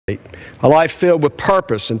a life filled with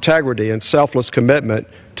purpose, integrity, and selfless commitment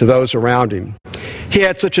to those around him. He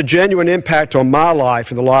had such a genuine impact on my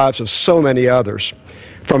life and the lives of so many others.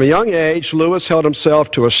 From a young age, Lewis held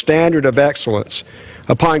himself to a standard of excellence.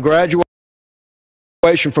 Upon graduation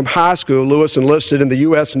from high school, Lewis enlisted in the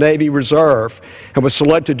U.S. Navy Reserve and was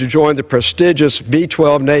selected to join the prestigious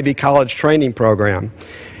V-12 Navy College Training Program.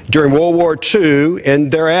 During World War II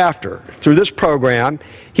and thereafter, through this program,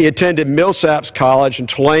 he attended Millsaps College and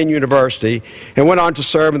Tulane University and went on to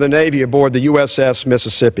serve in the Navy aboard the USS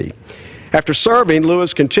Mississippi. After serving,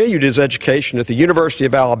 Lewis continued his education at the University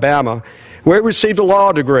of Alabama, where he received a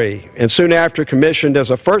law degree and soon after commissioned as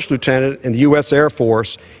a first lieutenant in the U.S. Air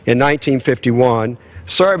Force in 1951,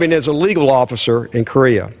 serving as a legal officer in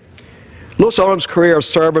Korea. Lewis Odom's career of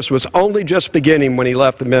service was only just beginning when he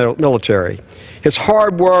left the military. His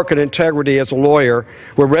hard work and integrity as a lawyer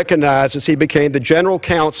were recognized as he became the general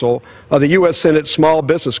counsel of the U.S. Senate Small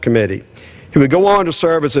Business Committee. He would go on to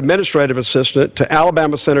serve as administrative assistant to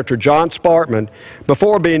Alabama Senator John Sparkman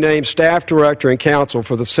before being named staff director and counsel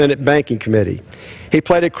for the Senate Banking Committee. He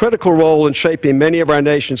played a critical role in shaping many of our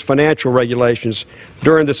nation's financial regulations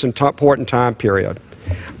during this important time period.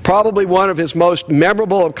 Probably one of his most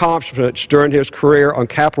memorable accomplishments during his career on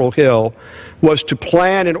Capitol Hill was to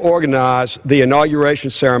plan and organize the inauguration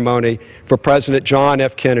ceremony for President John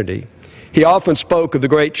F. Kennedy. He often spoke of the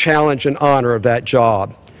great challenge and honor of that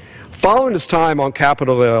job. Following his time on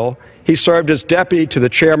Capitol Hill, he served as deputy to the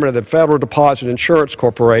chairman of the Federal Deposit Insurance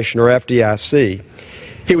Corporation, or FDIC.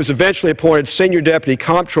 He was eventually appointed senior deputy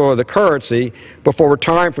comptroller of the currency before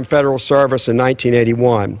retiring from federal service in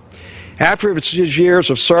 1981. After his years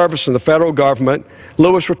of service in the federal government,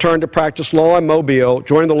 Lewis returned to practice law in Mobile,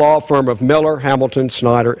 joining the law firm of Miller, Hamilton,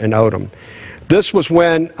 Snyder, and Odom. This was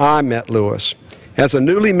when I met Lewis. As a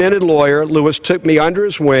newly minted lawyer, Lewis took me under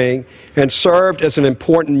his wing and served as an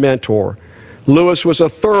important mentor. Lewis was a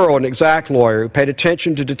thorough and exact lawyer who paid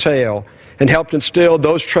attention to detail and helped instill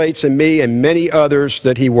those traits in me and many others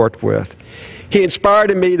that he worked with. He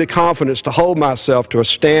inspired in me the confidence to hold myself to a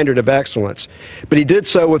standard of excellence, but he did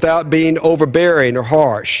so without being overbearing or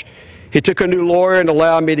harsh. He took a new lawyer and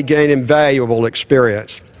allowed me to gain invaluable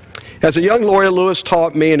experience. As a young lawyer, Lewis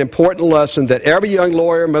taught me an important lesson that every young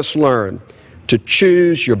lawyer must learn: to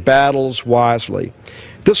choose your battles wisely.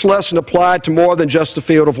 This lesson applied to more than just the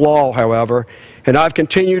field of law, however, and I've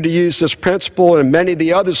continued to use this principle and many of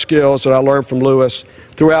the other skills that I learned from Lewis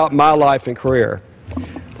throughout my life and career.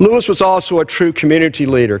 Lewis was also a true community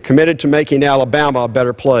leader, committed to making Alabama a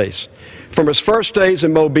better place. From his first days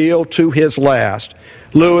in Mobile to his last,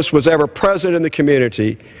 Lewis was ever present in the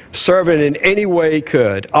community, serving in any way he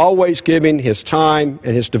could, always giving his time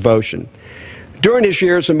and his devotion. During his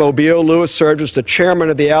years in Mobile, Lewis served as the chairman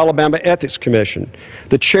of the Alabama Ethics Commission,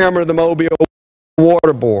 the chairman of the Mobile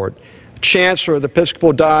Water Board, chancellor of the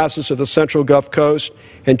Episcopal Diocese of the Central Gulf Coast,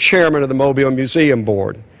 and chairman of the Mobile Museum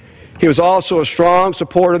Board. He was also a strong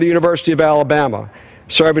supporter of the University of Alabama,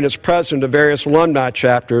 serving as president of various alumni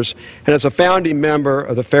chapters and as a founding member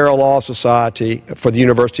of the Farrell Law Society for the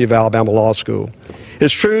University of Alabama Law School. It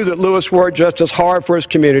is true that Lewis worked just as hard for his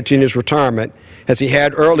community in his retirement as he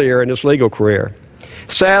had earlier in his legal career.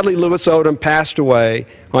 Sadly, Lewis Odom passed away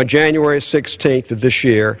on January 16th of this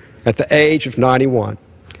year at the age of 91.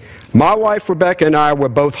 My wife Rebecca and I were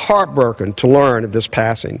both heartbroken to learn of this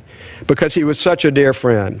passing because he was such a dear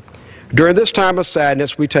friend. During this time of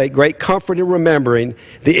sadness, we take great comfort in remembering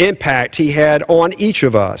the impact he had on each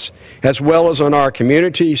of us, as well as on our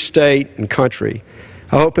community, state, and country.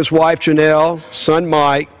 I hope his wife Janelle, son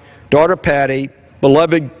Mike, daughter Patty,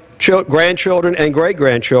 beloved grandchildren and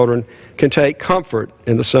great-grandchildren can take comfort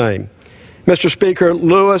in the same. Mr. Speaker,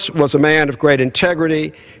 Lewis was a man of great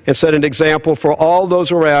integrity and set an example for all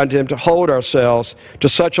those around him to hold ourselves to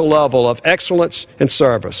such a level of excellence and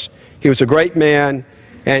service. He was a great man,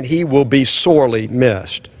 and he will be sorely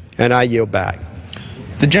missed. And I yield back.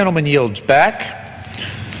 The gentleman yields back.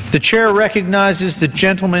 The chair recognizes the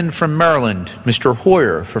gentleman from Maryland, Mr.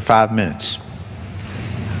 Hoyer, for 5 minutes.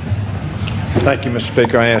 Thank you, Mr.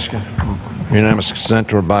 Speaker. I ask unanimous consent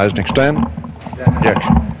to revise and extend.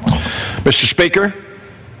 Objection. Mr. Speaker,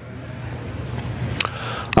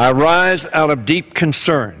 I rise out of deep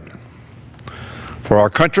concern for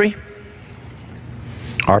our country,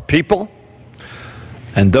 our people,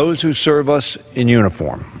 and those who serve us in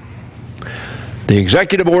uniform. The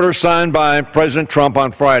executive order signed by President Trump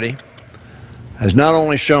on Friday has not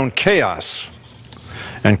only shown chaos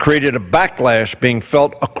and created a backlash being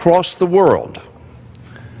felt across the world,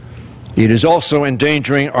 it is also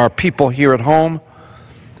endangering our people here at home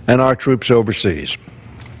and our troops overseas.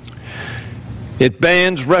 It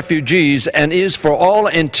bans refugees and is, for all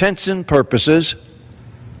intents and purposes,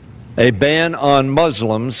 a ban on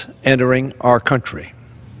Muslims entering our country.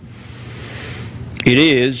 It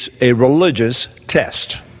is a religious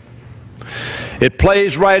test. It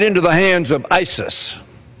plays right into the hands of ISIS,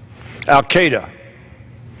 Al-Qaeda,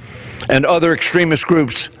 and other extremist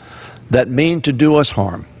groups that mean to do us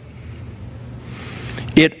harm.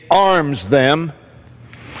 It arms them.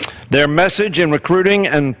 Their message in recruiting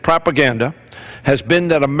and propaganda has been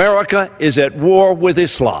that America is at war with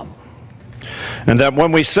Islam, and that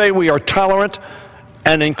when we say we are tolerant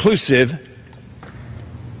and inclusive,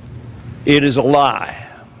 it is a lie.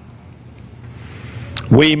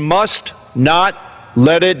 We must not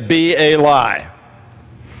let it be a lie.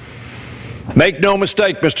 Make no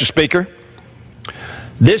mistake, Mr. Speaker,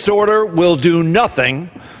 this order will do nothing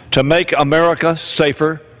to make America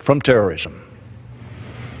safer from terrorism.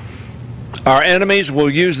 Our enemies will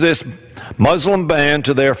use this Muslim ban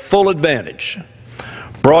to their full advantage,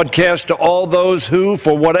 broadcast to all those who,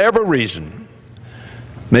 for whatever reason,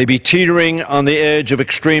 may be teetering on the edge of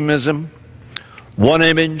extremism, one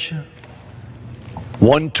image,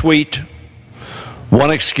 one tweet, one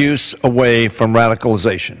excuse away from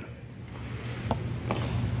radicalization.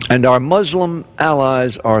 And our Muslim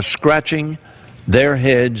allies are scratching their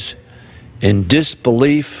heads in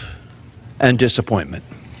disbelief and disappointment.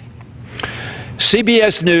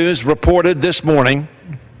 CBS News reported this morning,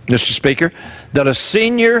 Mr. Speaker, that a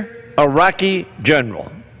senior Iraqi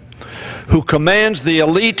general who commands the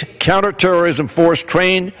elite counterterrorism force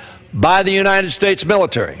trained by the United States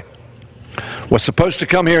military was supposed to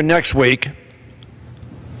come here next week,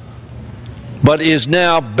 but is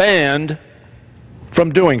now banned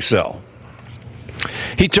from doing so.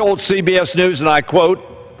 He told CBS News, and I quote,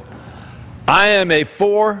 "I am a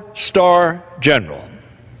 4-star general.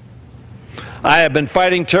 I have been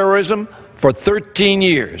fighting terrorism for 13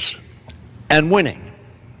 years and winning.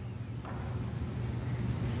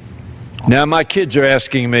 Now my kids are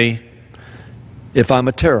asking me if I'm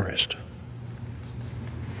a terrorist."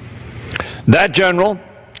 That general,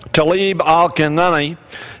 Talib al-Kanani,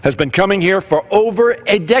 has been coming here for over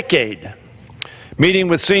a decade, meeting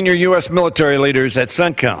with senior U.S. military leaders at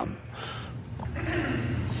CENTCOM.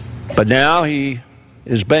 But now he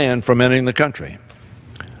is banned from entering the country.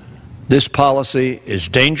 This policy is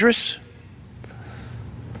dangerous,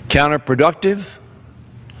 counterproductive,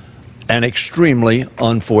 and extremely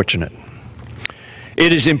unfortunate.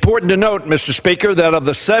 It is important to note, Mr. Speaker, that of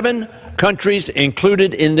the 7 countries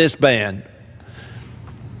included in this ban,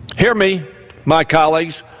 hear me, my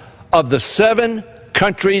colleagues, of the 7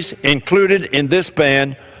 countries included in this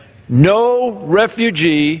ban, no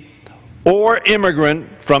refugee or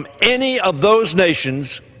immigrant from any of those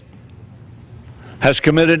nations has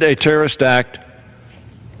committed a terrorist act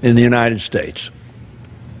in the United States.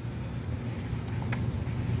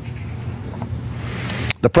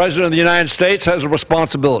 The President of the United States has a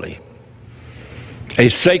responsibility, a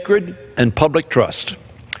sacred and public trust,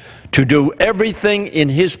 to do everything in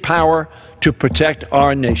his power to protect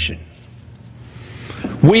our nation.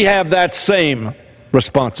 We have that same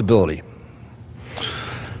responsibility.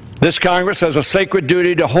 This Congress has a sacred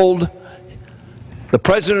duty to hold the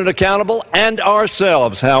President accountable and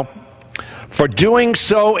ourselves, for doing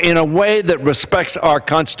so in a way that respects our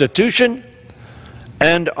Constitution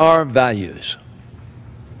and our values.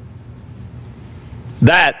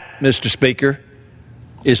 That, Mr. Speaker,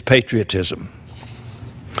 is patriotism.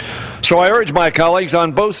 So I urge my colleagues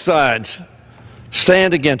on both sides,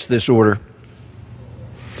 stand against this order.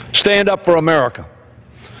 Stand up for America.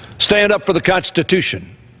 Stand up for the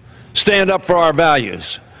Constitution. Stand up for our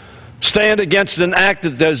values. Stand against an act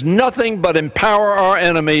that does nothing but empower our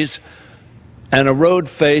enemies and erode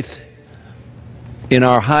faith in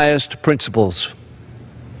our highest principles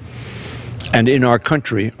and in our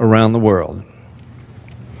country around the world.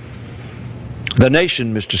 The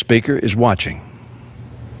nation, Mr. Speaker, is watching.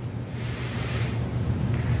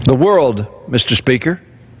 The world, Mr. Speaker,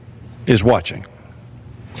 is watching.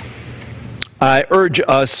 I urge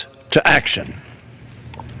us to action.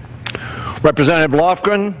 Representative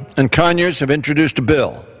Lofgren and Conyers have introduced a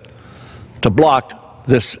bill to block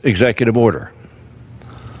this executive order.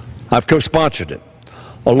 I've co-sponsored it,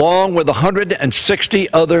 along with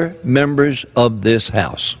 160 other members of this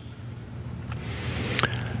House.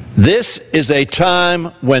 This is a time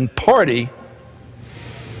when party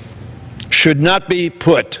should not be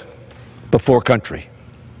put before country.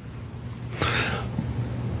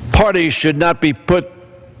 Party should not be put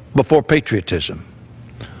before patriotism.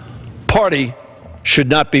 Party should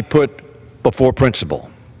not be put before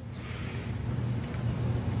principle.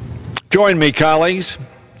 Join me, colleagues,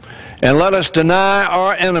 And let us deny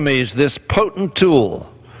our enemies this potent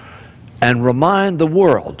tool and remind the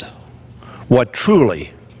world what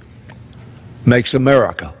truly makes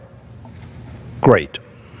America great.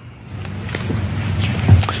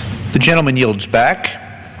 The gentleman yields back.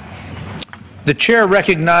 The chair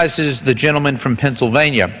recognizes the gentleman from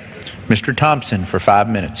Pennsylvania, Mr. Thompson, for 5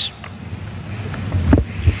 minutes.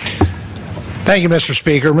 Thank you, Mr.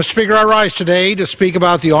 Speaker. Mr. Speaker, I rise today to speak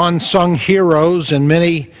about the unsung heroes in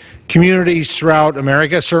many communities throughout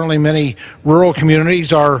America. Certainly many rural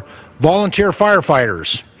communities are volunteer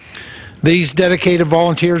firefighters. These dedicated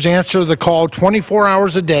volunteers answer the call 24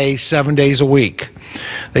 hours a day, 7 days a week.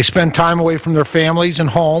 They spend time away from their families and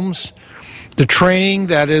homes. The training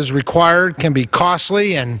that is required can be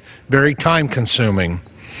costly and very time-consuming.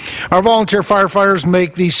 Our volunteer firefighters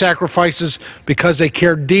make these sacrifices because they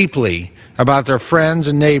care deeply about their friends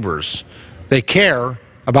and neighbors. They care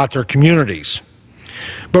about their communities.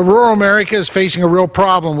 But rural America is facing a real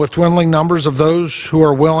problem with dwindling numbers of those who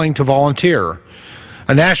are willing to volunteer.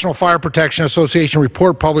 A National Fire Protection Association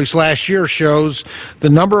report published last year shows the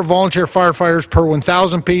number of volunteer firefighters per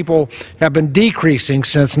 1,000 people have been decreasing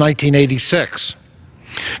since 1986.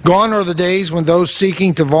 Gone are the days when those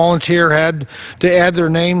seeking to volunteer had to add their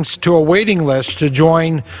names to a waiting list to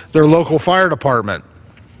join their local fire department.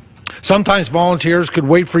 Sometimes volunteers could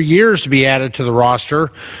wait for years to be added to the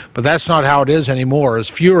roster, but that's not how it is anymore, as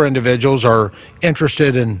fewer individuals are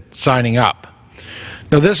interested in signing up.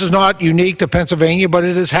 Now, this is not unique to Pennsylvania, but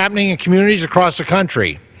it is happening in communities across the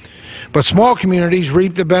country. But small communities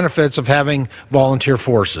reap the benefits of having volunteer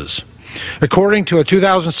forces. According to a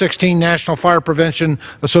 2016 National Fire Prevention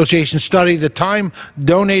Association study, the time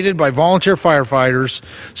donated by volunteer firefighters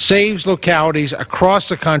saves localities across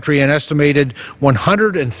the country an estimated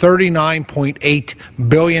 $139.8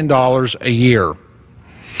 billion a year.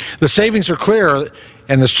 The savings are clear,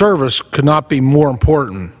 and the service could not be more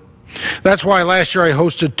important. That's why last year I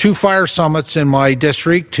hosted 2 fire summits in my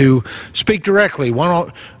district to speak directly,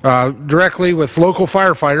 directly with local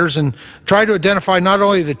firefighters and try to identify not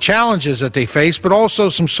only the challenges that they face, but also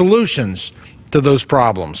some solutions to those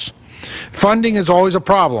problems. Funding is always a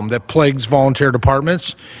problem that plagues volunteer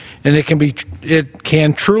departments, and it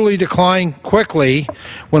can truly decline quickly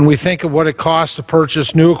when we think of what it costs to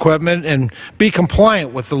purchase new equipment and be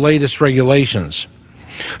compliant with the latest regulations.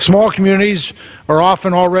 Small communities are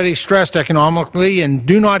often already stressed economically and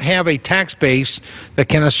do not have a tax base that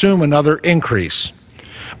can assume another increase.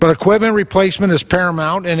 But equipment replacement is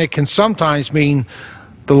paramount, and it can sometimes mean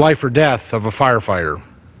the life or death of a firefighter.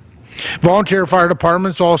 Volunteer fire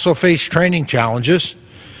departments also face training challenges.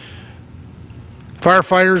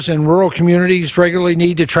 Firefighters in rural communities regularly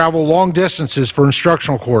need to travel long distances for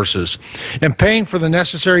instructional courses, and paying for the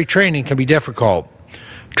necessary training can be difficult.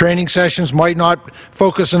 Training sessions might not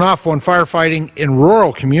focus enough on firefighting in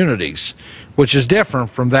rural communities, which is different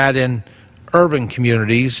from that in urban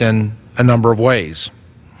communities in a number of ways.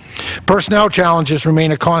 Personnel challenges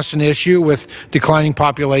remain a constant issue with declining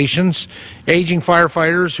populations, aging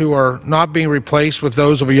firefighters who are not being replaced with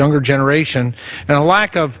those of a younger generation, and a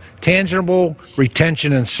lack of tangible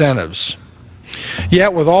retention incentives.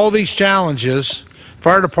 Yet with all these challenges,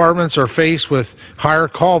 fire departments are faced with higher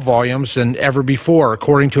call volumes than ever before,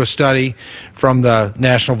 according to a study from the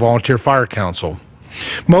National Volunteer Fire Council.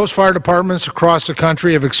 Most fire departments across the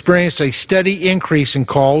country have experienced a steady increase in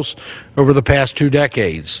calls over the past 2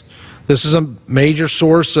 decades. This is a major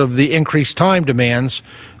source of the increased time demands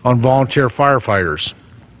on volunteer firefighters.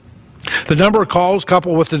 The number of calls,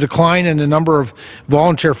 coupled with the decline in the number of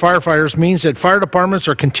volunteer firefighters, means that fire departments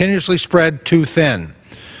are continuously spread too thin.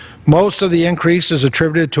 Most of the increase is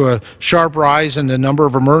attributed to a sharp rise in the number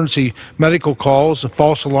of emergency medical calls,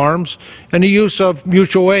 false alarms, and the use of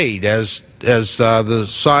mutual aid as the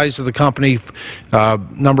size of the company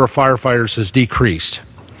number of firefighters has decreased.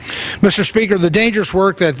 Mr. Speaker, the dangerous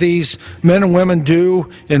work that these men and women do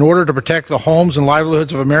in order to protect the homes and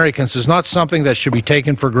livelihoods of Americans is not something that should be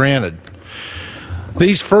taken for granted.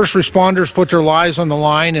 These first responders put their lives on the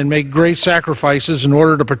line and make great sacrifices in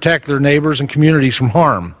order to protect their neighbors and communities from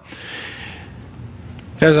harm.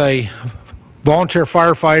 As a volunteer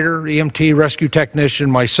firefighter, EMT rescue technician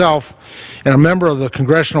myself, and a member of the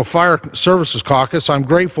Congressional Fire Services Caucus, I'm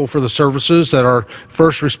grateful for the services that our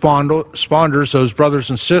first responders, those brothers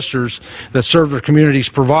and sisters that serve their communities,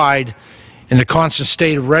 provide in the constant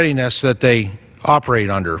state of readiness that they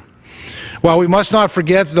operate under. While we must not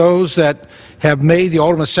forget those that have made the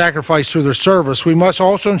ultimate sacrifice through their service, we must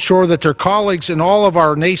also ensure that their colleagues and all of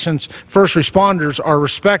our nation's first responders are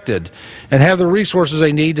respected and have the resources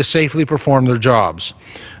they need to safely perform their jobs.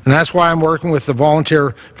 And that's why I'm working with the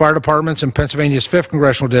volunteer fire departments in Pennsylvania's 5th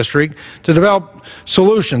Congressional District to develop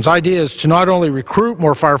solutions, ideas to not only recruit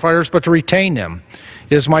more firefighters, but to retain them.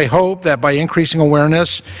 It is my hope that by increasing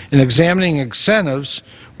awareness and examining incentives,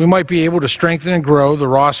 we might be able to strengthen and grow the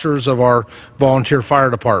rosters of our volunteer fire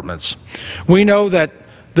departments. We know that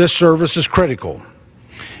this service is critical,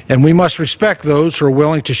 and we must respect those who are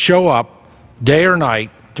willing to show up day or night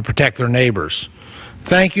to protect their neighbors.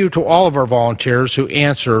 Thank you to all of our volunteers who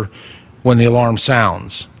answer when the alarm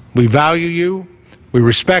sounds. We value you, we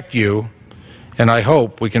respect you, and I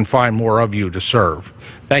hope we can find more of you to serve.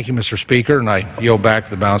 Thank you, Mr. Speaker, and I yield back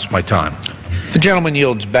the balance of my time. The gentleman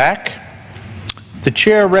yields back. The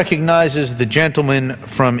chair recognizes the gentleman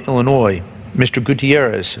from Illinois, Mr.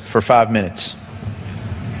 Gutierrez, for 5 minutes.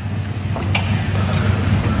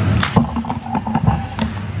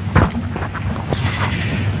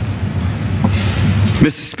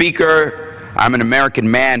 Mr. Speaker, I'm an American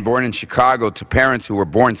man born in Chicago to parents who were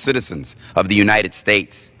born citizens of the United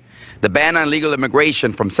States. The ban on legal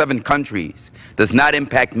immigration from 7 countries does not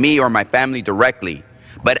impact me or my family directly,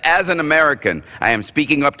 but as an American, I am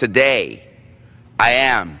speaking up today. I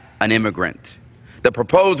am an immigrant. The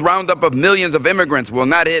proposed roundup of millions of immigrants will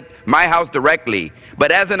not hit my house directly,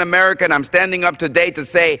 but as an American, I'm standing up today to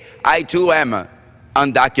say I too am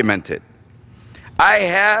undocumented. I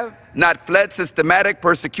have not fled systematic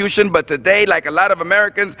persecution, but today, like a lot of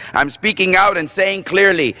Americans, I'm speaking out and saying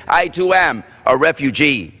clearly, I too am a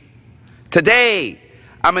refugee. Today,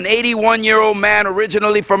 I'm an 81-year-old man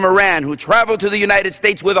originally from Iran who traveled to the United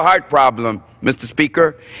States with a heart problem, Mr.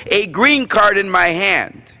 Speaker, a green card in my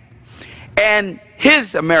hand, and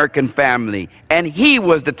his American family, and he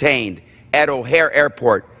was detained at O'Hare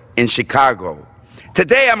Airport in Chicago.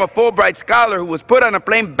 Today, I'm a Fulbright scholar who was put on a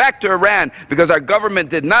plane back to Iran because our government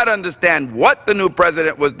did not understand what the new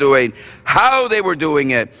president was doing, how they were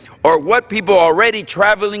doing it, or what people already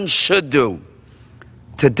traveling should do.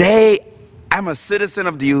 Today, I'm a citizen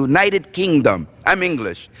of the United Kingdom, I'm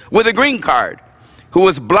English, with a green card, who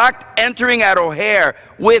was blocked entering at O'Hare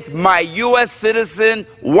with my U.S. citizen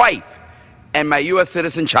wife and my U.S.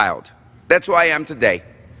 citizen child. That's who I am today.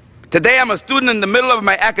 Today, I'm a student in the middle of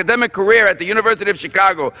my academic career at the University of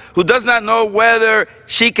Chicago who does not know whether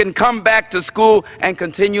she can come back to school and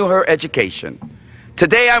continue her education.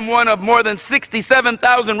 Today, I'm one of more than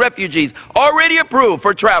 67,000 refugees already approved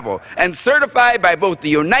for travel and certified by both the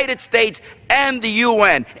United States and the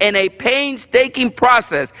UN in a painstaking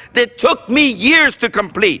process that took me years to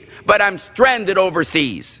complete, but I'm stranded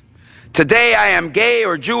overseas. Today, I am gay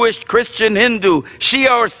or Jewish, Christian, Hindu, Shia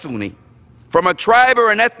or Sunni, from a tribe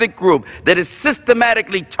or an ethnic group that is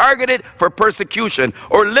systematically targeted for persecution,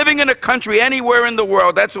 or living in a country anywhere in the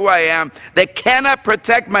world, that's who I am, that cannot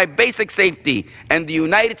protect my basic safety, and the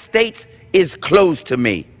United States is closed to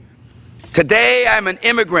me. Today, I'm an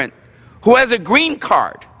immigrant who has a green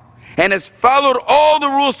card and has followed all the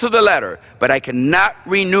rules to the letter, but I cannot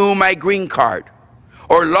renew my green card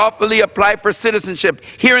or lawfully apply for citizenship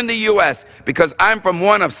here in the U.S. because I'm from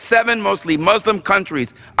one of 7 mostly Muslim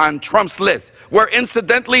countries on Trump's list, where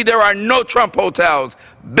incidentally there are no Trump hotels,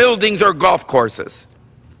 buildings, or golf courses.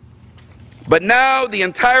 But now the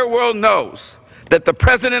entire world knows that the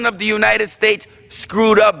President of the United States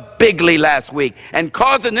screwed up bigly last week and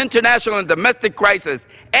caused an international and domestic crisis,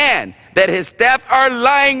 and that his staff are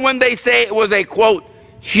lying when they say it was a, quote,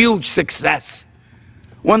 huge success.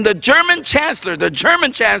 When the German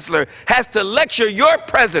Chancellor has to lecture your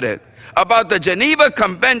president about the Geneva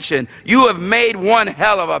Convention, you have made one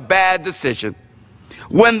hell of a bad decision.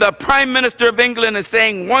 When the Prime Minister of England is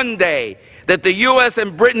saying one day that the U.S.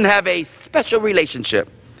 and Britain have a special relationship,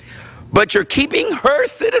 but you're keeping her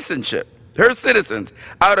citizens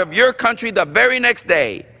out of your country the very next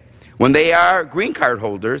day, when they are green card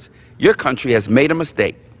holders, your country has made a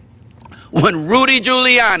mistake. When Rudy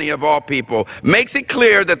Giuliani, of all people, makes it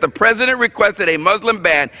clear that the president requested a Muslim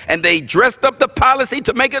ban and they dressed up the policy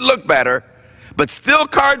to make it look better, but still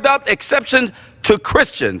carved out exceptions to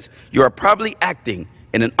Christians, you are probably acting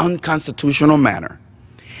in an unconstitutional manner.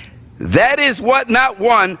 That is what not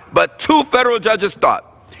one, but 2 federal judges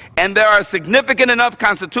thought. And there are significant enough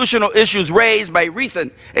constitutional issues raised by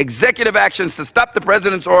recent executive actions to stop the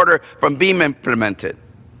president's order from being implemented.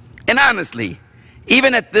 And honestly,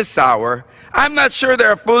 even at this hour, I'm not sure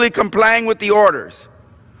they're fully complying with the orders,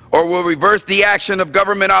 or will reverse the action of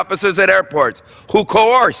government officers at airports who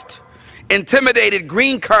coerced, intimidated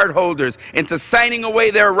green card holders into signing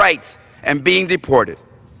away their rights and being deported.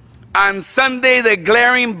 On Sunday, the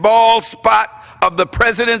glaring bald spot of the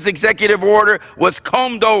president's executive order was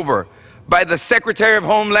combed over by the Secretary of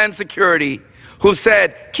Homeland Security who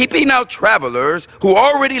said keeping out travelers who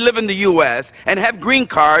already live in the U.S. and have green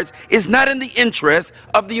cards is not in the interest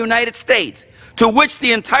of the United States. To which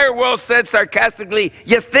the entire world said sarcastically,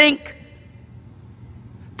 "You think?"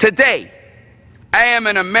 Today, I am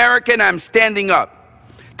an American. I'm standing up.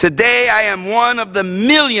 Today, I am one of the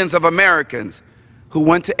millions of Americans who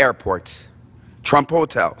went to airports, Trump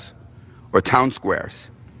hotels, or town squares,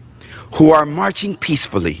 who are marching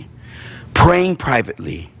peacefully, praying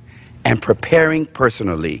privately, and preparing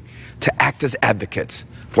personally to act as advocates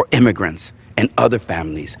for immigrants and other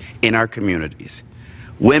families in our communities.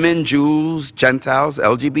 Women, Jews, Gentiles,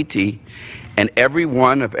 LGBT, and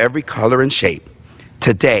everyone of every color and shape.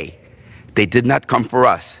 Today, they did not come for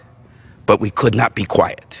us, but we could not be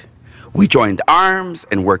quiet. We joined arms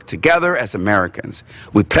and worked together as Americans.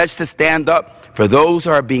 We pledged to stand up for those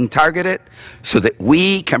who are being targeted so that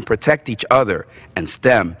we can protect each other and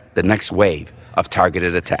stem the next wave of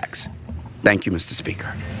targeted attacks. Thank you, Mr.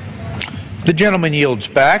 Speaker. The gentleman yields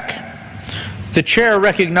back. The chair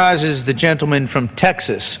recognizes the gentleman from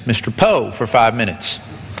Texas, Mr. Poe, for 5 minutes.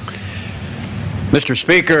 Mr.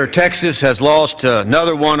 Speaker, Texas has lost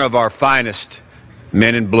another one of our finest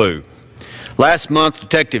men in blue. Last month,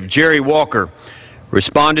 Detective Jerry Walker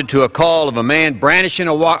responded to a call of a man brandishing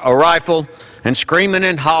a rifle and screaming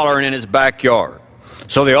and hollering in his backyard.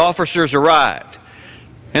 So the officers arrived,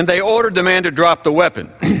 and they ordered the man to drop the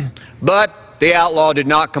weapon. But the outlaw did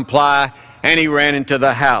not comply, and he ran into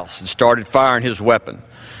the house and started firing his weapon,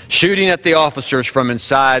 shooting at the officers from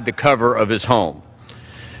inside the cover of his home.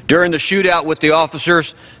 During the shootout with the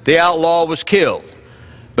officers, the outlaw was killed.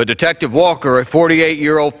 But Detective Walker, a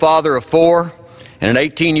 48-year-old father of 4 and an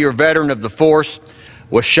 18-year veteran of the force,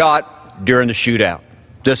 was shot during the shootout.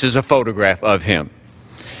 This is a photograph of him.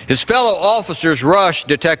 His fellow officers rushed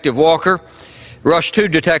to Detective Walker,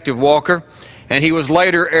 and he was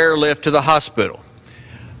later airlifted to the hospital.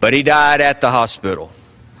 But he died at the hospital.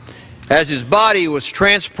 As his body was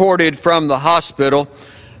transported from the hospital,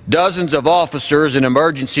 dozens of officers and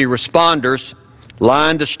emergency responders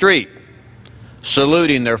lined the street,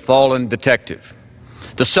 saluting their fallen detective.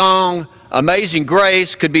 The song Amazing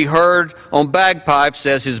Grace could be heard on bagpipes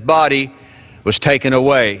as his body was taken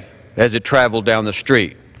away as it traveled down the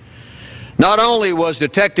street. Not only was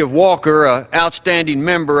Detective Walker an outstanding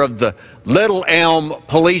member of the Little Elm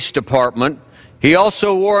Police Department, he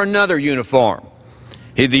also wore another uniform.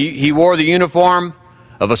 He wore the uniform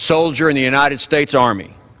of a soldier in the United States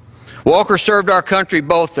Army. Walker served our country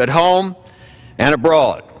both at home and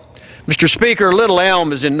abroad. Mr. Speaker, Little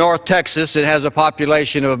Elm is in North Texas. It has a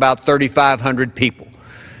population of about 3,500 people.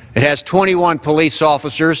 It has 21 police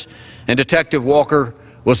officers, and Detective Walker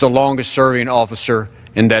was the longest-serving officer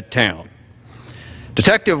in that town.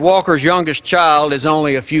 Detective Walker's youngest child is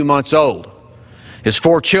only a few months old. His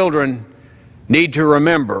 4 children need to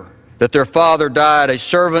remember that their father died a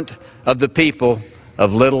servant of the people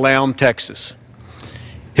of Little Elm, Texas.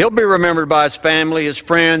 He'll be remembered by his family, his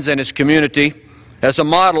friends, and his community as a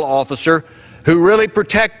model officer who really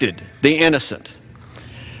protected the innocent.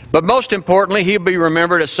 But most importantly, he'll be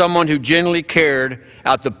remembered as someone who genuinely cared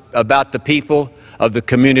about the people of the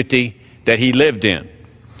community that he lived in.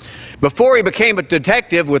 Before he became a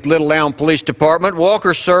detective with Little Elm Police Department,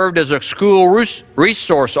 Walker served as a school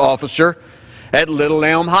resource officer at Little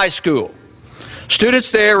Elm High School.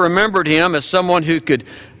 Students there remembered him as someone who could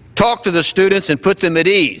talk to the students and put them at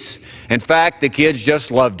ease. In fact, the kids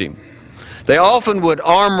just loved him. They often would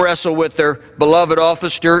arm wrestle with their beloved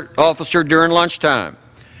officer during lunchtime.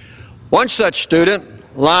 One such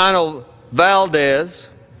student, Lionel Valdez,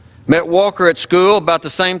 met Walker at school about the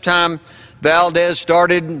same time Valdez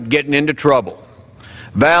started getting into trouble.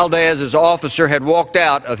 Valdez, as officer, had walked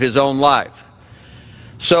out of his own life.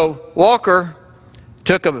 So Walker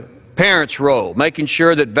took a parent's role, making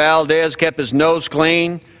sure that Valdez kept his nose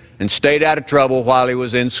clean and stayed out of trouble while he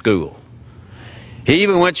was in school. He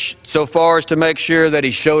even went so far as to make sure that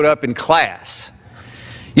he showed up in class.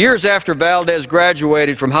 Years after Valdez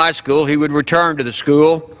graduated from high school, he would return to the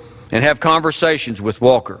school and have conversations with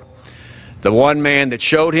Walker, the one man that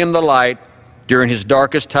showed him the light during his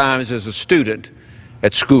darkest times as a student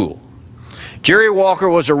at school. Jerry Walker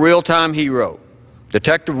was a real-time hero.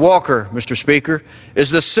 Detective Walker, Mr. Speaker,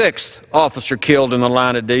 is the 6th officer killed in the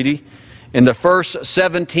line of duty in the first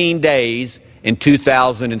 17 days in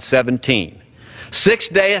 2017. 6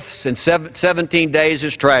 deaths in 17 days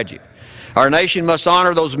is tragic. Our nation must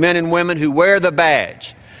honor those men and women who wear the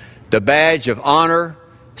badge of honor,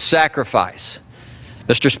 sacrifice.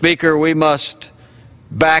 Mr. Speaker, we must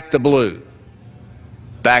back the blue,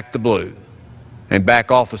 and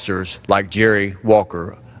back officers like Jerry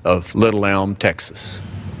Walker of Little Elm, Texas.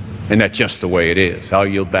 And that's just the way it is. I'll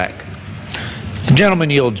yield back. The gentleman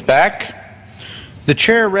yields back. The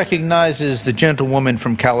chair recognizes the gentlewoman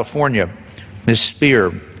from California, Ms.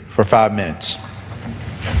 Spear, for 5 minutes.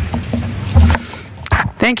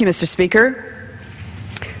 Thank you, Mr. Speaker.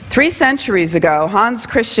 3 centuries ago, Hans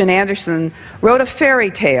Christian Andersen wrote a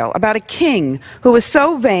fairy tale about a king who was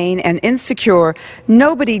so vain and insecure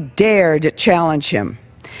nobody dared challenge him.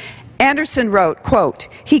 Andersen wrote, quote,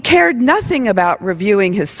 "He cared nothing about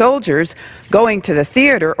reviewing his soldiers, going to the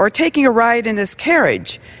theater, or taking a ride in his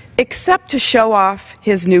carriage, except to show off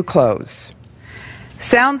his new clothes."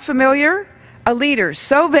 Sound familiar? A leader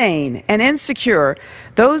so vain and insecure,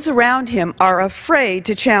 those around him are afraid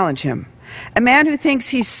to challenge him. A man who thinks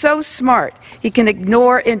he's so smart he can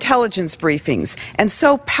ignore intelligence briefings, and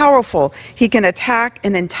so powerful he can attack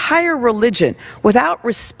an entire religion without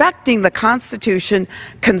respecting the Constitution,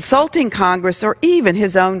 consulting Congress, or even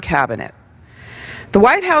his own cabinet. The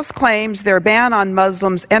White House claims their ban on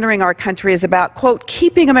Muslims entering our country is about, quote,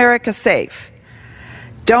 keeping America safe.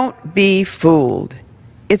 Don't be fooled.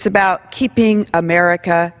 It's about keeping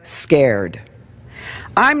America scared.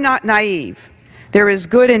 I'm not naive. There is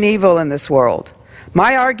good and evil in this world.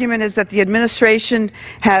 My argument is that the administration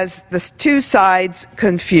has the 2 sides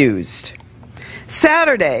confused.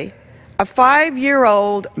 Saturday, a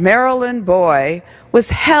 5-year-old Maryland boy was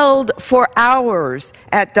held for hours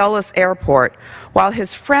at Dulles Airport while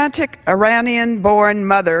his frantic Iranian-born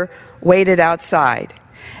mother waited outside.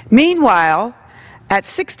 Meanwhile, at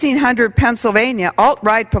 1600 Pennsylvania,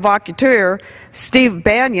 alt-right provocateur Steve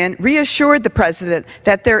Bannon reassured the president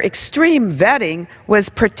that their extreme vetting was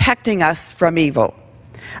protecting us from evil.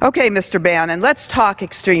 Okay, Mr. Bannon, let's talk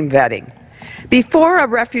extreme vetting. Before a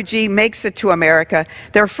refugee makes it to America,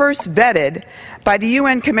 they're first vetted by the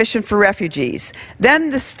UN Commission for Refugees. Then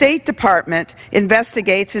the State Department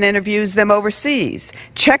investigates and interviews them overseas,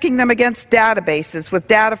 checking them against databases with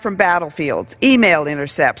data from battlefields, email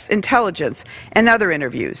intercepts, intelligence, and other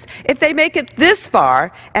interviews. If they make it this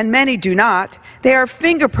far, and many do not, they are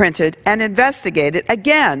fingerprinted and investigated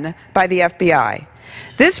again by the FBI.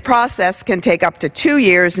 This process can take up to 2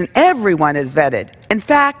 years, and everyone is vetted. In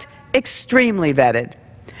fact, extremely vetted.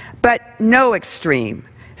 But no extreme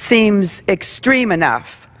seems extreme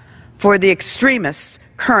enough for the extremists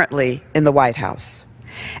currently in the White House.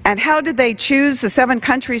 And how did they choose the 7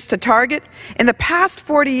 countries to target? In the past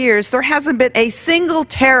 40 years, there hasn't been a single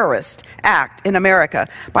terrorist act in America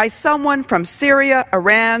by someone from Syria,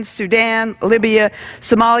 Iran, Sudan, Libya,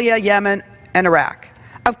 Somalia, Yemen, and Iraq.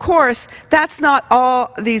 Of course, that's not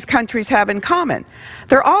all these countries have in common.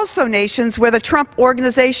 There are also nations where the Trump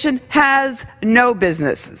organization has no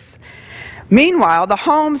businesses. Meanwhile, the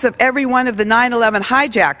homes of every one of the 9/11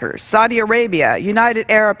 hijackers, Saudi Arabia,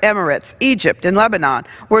 United Arab Emirates, Egypt, and Lebanon,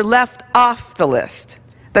 were left off the list.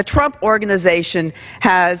 The Trump organization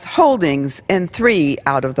has holdings in 3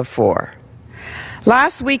 out of the 4.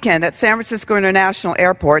 Last weekend at San Francisco International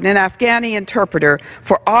Airport, an Afghani interpreter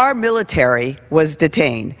for our military was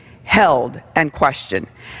detained, held, and questioned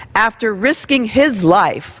after risking his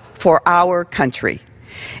life for our country.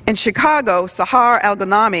 In Chicago, Sahar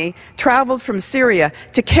al-Ghanami traveled from Syria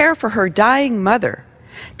to care for her dying mother.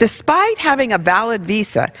 Despite having a valid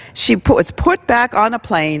visa, she was put back on a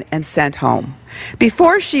plane and sent home.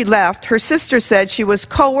 Before she left, her sister said she was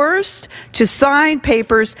coerced to sign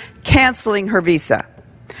papers canceling her visa.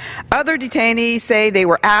 Other detainees say they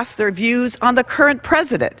were asked their views on the current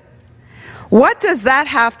president. What does that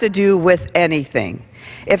have to do with anything?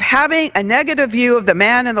 If having a negative view of the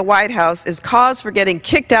man in the White House is cause for getting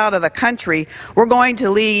kicked out of the country, we're going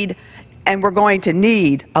to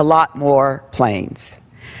need a lot more planes.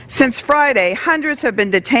 Since Friday, hundreds have been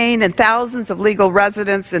detained and thousands of legal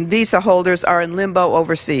residents and visa holders are in limbo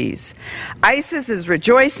overseas. ISIS is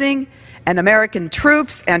rejoicing, and American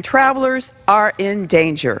troops and travelers are in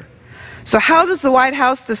danger. So how does the White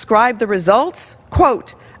House describe the results?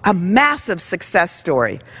 Quote, a massive success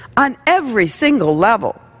story on every single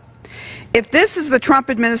level. If this is the Trump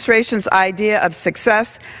administration's idea of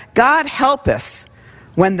success, God help us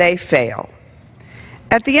when they fail.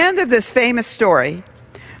 At the end of this famous story,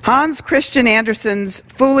 Hans Christian Andersen's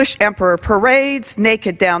foolish emperor parades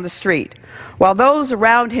naked down the street, while those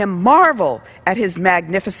around him marvel at his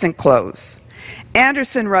magnificent clothes.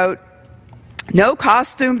 Andersen wrote, "No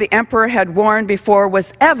costume the emperor had worn before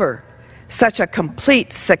was ever such a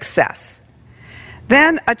complete success."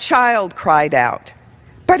 Then a child cried out,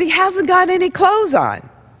 "But he hasn't got any clothes on."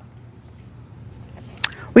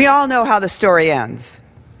 We all know how the story ends.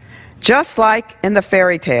 Just like in the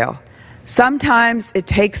fairy tale, sometimes it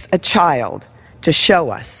takes a child to show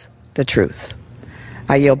us the truth.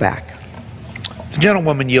 I yield back. The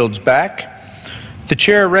gentlewoman yields back. The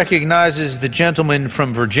chair recognizes the gentleman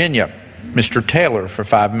from Virginia, Mr. Taylor, for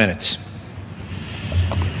 5 minutes.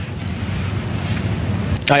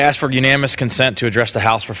 I ask for unanimous consent to address the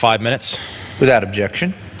House for 5 minutes. Without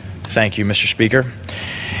objection. Thank you, Mr. Speaker.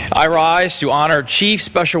 I rise to honor Chief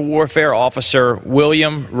Special Warfare Officer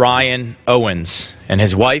William Ryan Owens and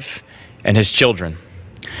his wife and his children.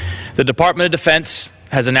 The Department of Defense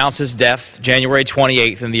has announced his death January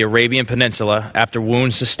 28th in the Arabian Peninsula after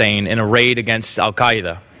wounds sustained in a raid against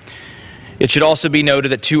al-Qaeda. It should also be noted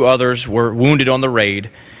that 2 others were wounded on the raid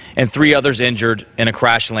and 3 others injured in a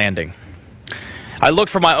crash landing. I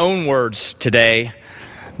looked for my own words today,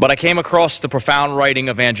 but I came across the profound writing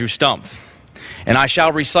of Andrew Stumpf, and I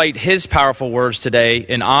shall recite his powerful words today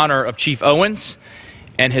in honor of Chief Owens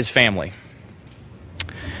and his family.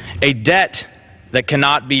 A debt that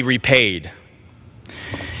cannot be repaid.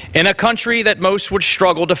 In a country that most would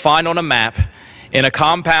struggle to find on a map, in a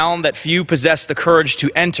compound that few possess the courage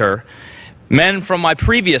to enter, men from my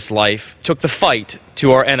previous life took the fight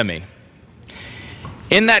to our enemy.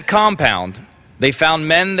 In that compound, they found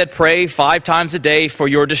men that pray 5 times a day for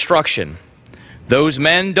your destruction. Those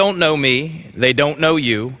men don't know me, they don't know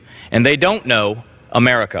you, and they don't know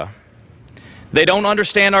America. They don't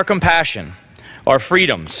understand our compassion, our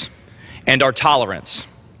freedoms, and our tolerance.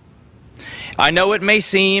 I know it may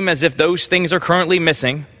seem as if those things are currently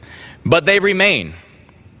missing, but they remain,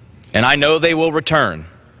 and I know they will return.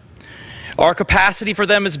 Our capacity for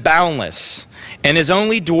them is boundless and is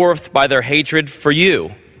only dwarfed by their hatred for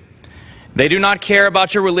you. They do not care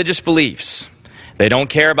about your religious beliefs. They don't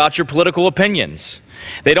care about your political opinions.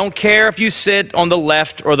 They don't care if you sit on the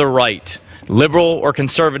left or the right, liberal or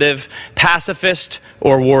conservative, pacifist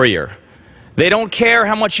or warrior. They don't care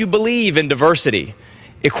how much you believe in diversity,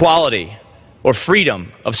 equality, or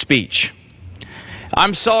freedom of speech.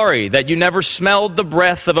 I'm sorry that you never smelled the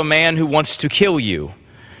breath of a man who wants to kill you.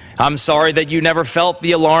 I'm sorry that you never felt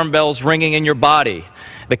the alarm bells ringing in your body,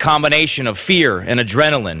 the combination of fear and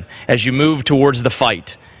adrenaline as you move towards the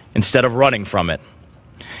fight instead of running from it.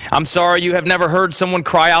 I'm sorry you have never heard someone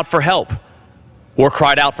cry out for help or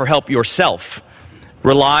cried out for help yourself,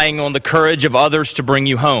 relying on the courage of others to bring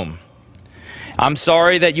you home. I'm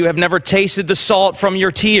sorry that you have never tasted the salt from your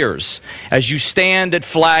tears as you stand at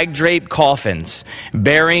flag-draped coffins,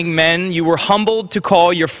 burying men you were humbled to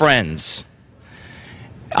call your friends.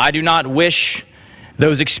 I do not wish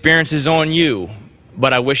those experiences on you,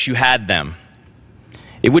 but I wish you had them.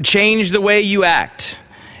 It would change the way you act.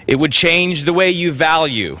 It would change the way you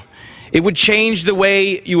value. It would change the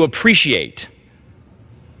way you appreciate.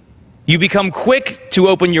 You become quick to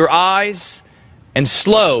open your eyes and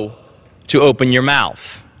slow to open your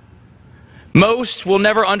mouth. Most will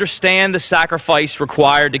never understand the sacrifice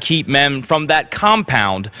required to keep men from that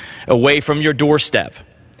compound away from your doorstep.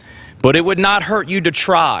 But it would not hurt you to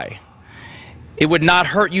try. It would not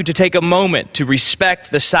hurt you to take a moment to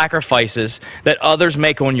respect the sacrifices that others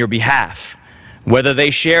make on your behalf, whether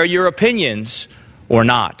they share your opinions or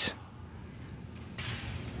not.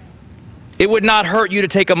 It would not hurt you to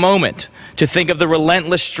take a moment to think of the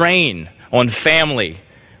relentless strain on family,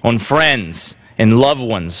 on friends, and loved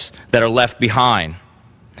ones that are left behind.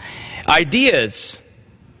 Ideas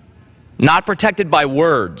not protected by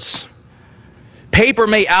words. Paper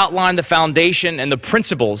may outline the foundation and the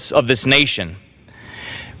principles of this nation,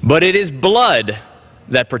 but it is blood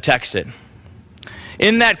that protects it.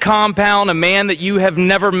 In that compound, a man that you have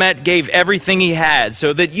never met gave everything he had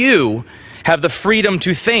so that you have the freedom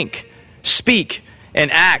to think, speak,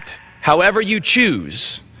 and act however you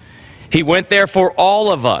choose. He went there for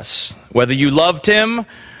all of us, whether you loved him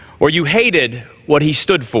or you hated what he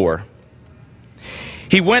stood for.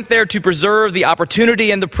 He went there to preserve the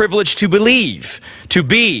opportunity and the privilege to believe, to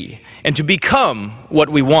be, and to become what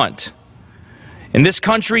we want. In this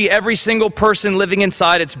country, every single person living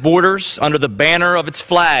inside its borders, under the banner of its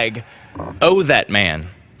flag, owe that man.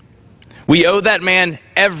 We owe that man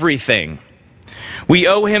everything. We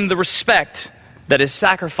owe him the respect that his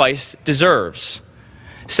sacrifice deserves.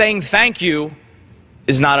 Saying thank you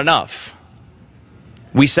is not enough.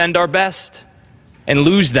 We send our best and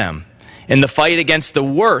lose them in the fight against the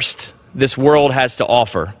worst this world has to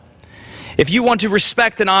offer. If you want to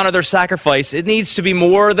respect and honor their sacrifice, it needs to be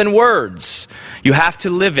more than words. You have to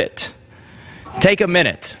live it. Take a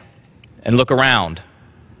minute and look around.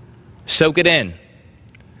 Soak it in.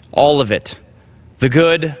 All of it. The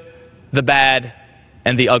good, the bad,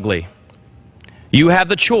 and the ugly. You have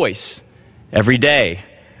the choice every day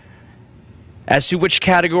as to which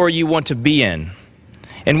category you want to be in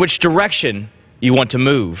which direction you want to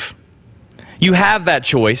move. You have that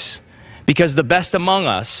choice because the best among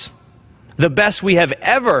us, the best we have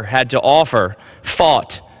ever had to offer,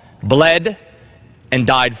 fought, bled, and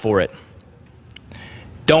died for it.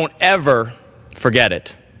 Don't ever forget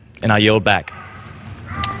it. And I yield back.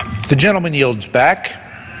 The gentleman yields back.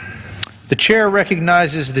 The chair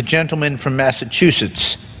recognizes the gentleman from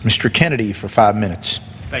Massachusetts, Mr. Kennedy, for 5 minutes.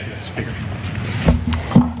 Thank you, Mr. Speaker.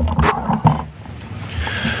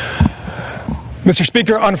 Mr.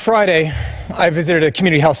 Speaker, on Friday, I visited a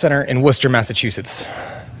community health center in Worcester, Massachusetts.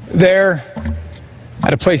 There,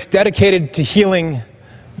 at a place dedicated to healing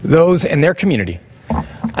those in their community,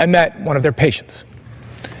 I met one of their patients.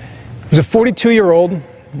 He was a 42-year-old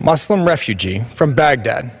Muslim refugee from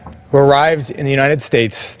Baghdad who arrived in the United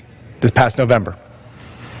States this past November.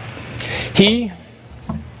 He,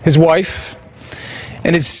 his wife,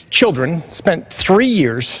 and his children spent 3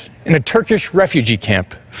 years in a Turkish refugee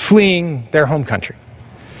camp fleeing their home country.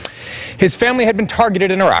 His family had been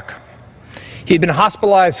targeted in Iraq. He had been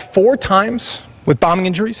hospitalized 4 times with bombing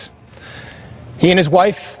injuries. He and his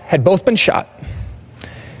wife had both been shot.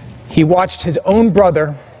 He watched his own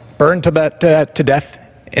brother burned to death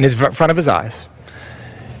in front of his eyes.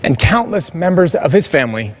 And countless members of his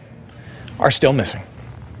family are still missing.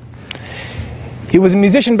 He was a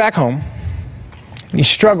musician back home, and he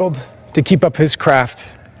struggled to keep up his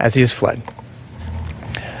craft as he has fled.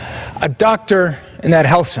 A doctor in that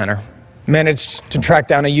health center managed to track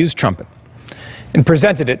down a used trumpet and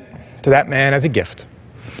presented it to that man as a gift.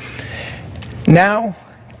 Now,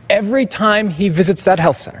 every time he visits that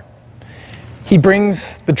health center, he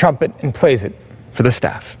brings the trumpet and plays it for the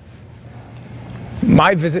staff.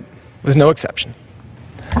 My visit was no exception.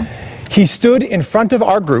 He stood in front of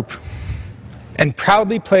our group and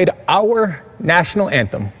proudly played our national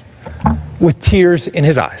anthem with tears in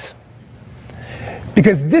his eyes.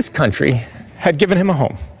 Because this country had given him a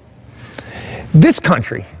home. This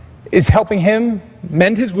country is helping him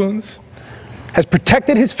mend his wounds, has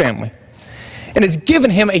protected his family, and has given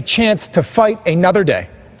him a chance to fight another day.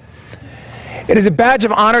 It is a badge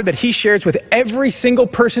of honor that he shares with every single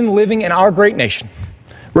person living in our great nation,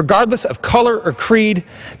 regardless of color or creed,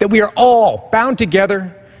 that we are all bound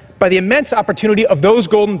together by the immense opportunity of those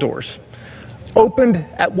golden doors, opened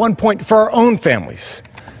at one point for our own families,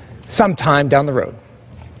 sometime down the road.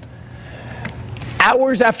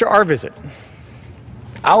 Hours after our visit,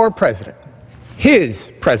 our president,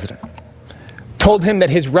 his president, told him that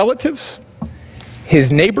his relatives,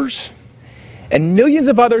 his neighbors, and millions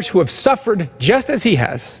of others who have suffered just as he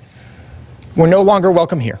has were no longer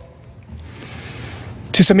welcome here.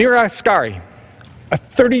 To Samira Askari, a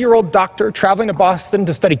 30-year-old doctor traveling to Boston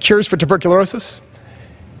to study cures for tuberculosis,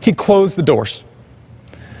 he closed the doors.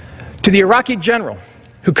 To the Iraqi general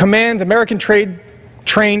who commands American-trained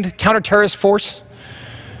counter-terrorist force,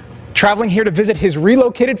 traveling here to visit his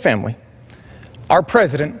relocated family, our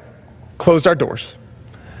president closed our doors.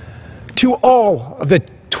 To all of the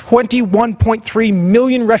 21.3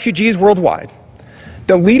 million refugees worldwide,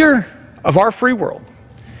 the leader of our free world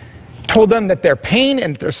told them that their pain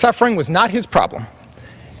and their suffering was not his problem,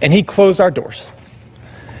 and he closed our doors.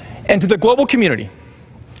 And to the global community,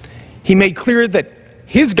 he made clear that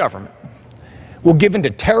his government will give in to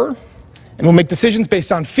terror and will make decisions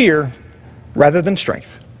based on fear rather than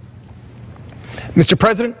strength. Mr.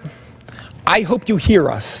 President, I hope you hear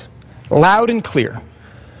us loud and clear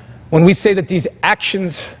when we say that these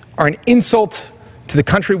actions are an insult to the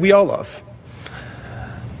country we all love.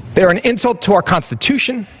 They are an insult to our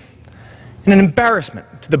Constitution and an embarrassment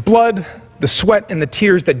to the blood, the sweat, and the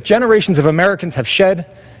tears that generations of Americans have shed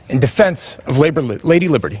in defense of Lady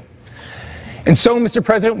Liberty. And so, Mr.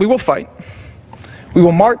 President, we will fight, we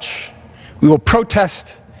will march, we will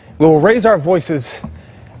protest, we will raise our voices,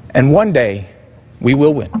 and one day we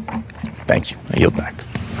will win. Thank you. I yield back.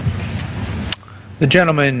 The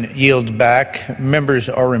gentleman yields back. Members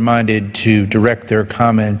are reminded to direct their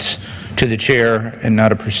comments to the chair and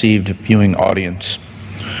not a perceived viewing audience.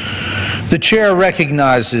 The chair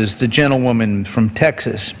recognizes the gentlewoman from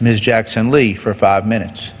Texas, Ms. Jackson Lee, for 5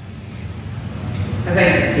 minutes.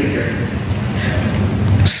 Thank you,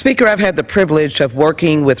 Speaker. Speaker, I've had the privilege of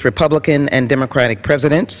working with Republican and Democratic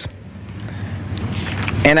presidents,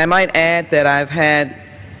 and I might add that I've had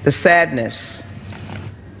the sadness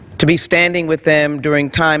to be standing with them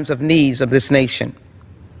during times of needs of this nation.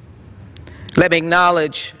 Let me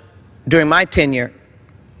acknowledge, during my tenure,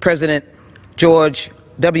 President George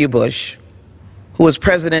W. Bush, who was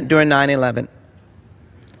president during 9/11.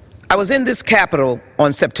 I was in this Capitol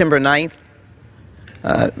on September 9th,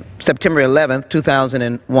 September 11th,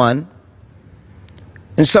 2001,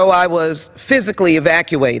 and so I was physically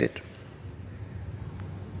evacuated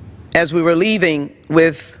as we were leaving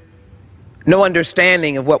with no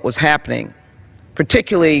understanding of what was happening,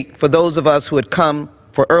 particularly for those of us who had come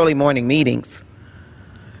for early morning meetings,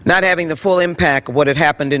 not having the full impact of what had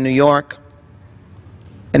happened in New York,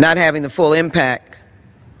 and not having the full impact.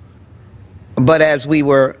 But as we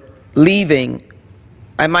were leaving,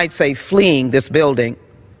 I might say fleeing this building,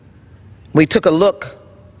 we took a look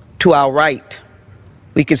to our right.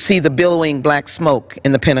 We could see the billowing black smoke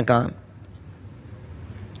in the Pentagon.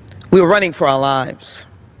 We were running for our lives.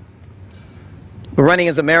 We're running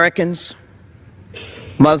as Americans,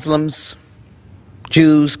 Muslims,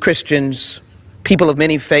 Jews, Christians, people of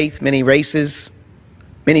many faiths, many races,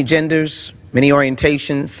 many genders, many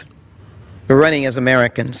orientations. We're running as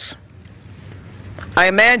Americans. I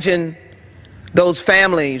imagine those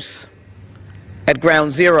families at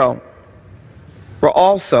Ground Zero were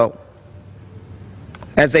also,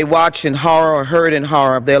 as they watched in horror or heard in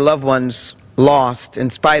horror of their loved ones lost in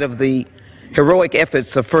spite of the heroic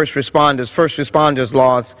efforts of first responders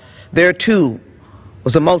lost, there too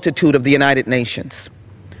was a multitude of the United Nations.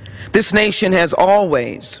 This nation has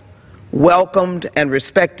always welcomed and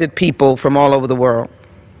respected people from all over the world.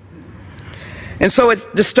 And so it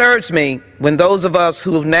disturbs me when those of us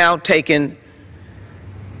who have now taken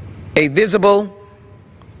a visible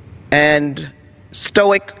and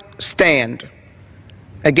stoic stand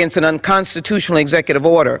against an unconstitutional executive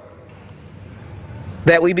order,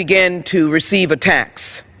 that we begin to receive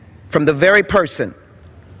attacks from the very person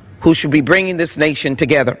who should be bringing this nation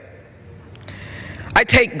together. I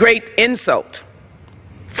take great insult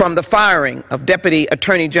from the firing of Deputy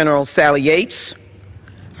Attorney General Sally Yates,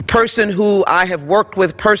 a person who I have worked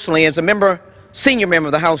with personally as a senior member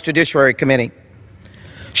of the House Judiciary Committee.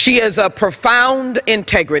 She has a profound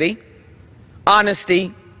integrity,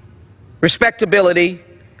 honesty, respectability,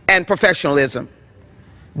 and professionalism.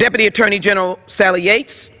 Deputy Attorney General Sally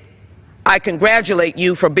Yates, I congratulate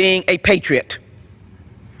you for being a patriot.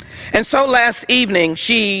 And so last evening,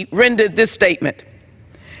 she rendered this statement.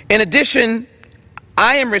 In addition,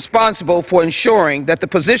 I am responsible for ensuring that the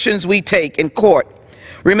positions we take in court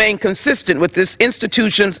remain consistent with this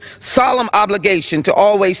institution's solemn obligation to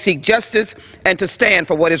always seek justice and to stand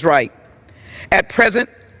for what is right. At present,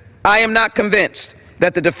 I am not convinced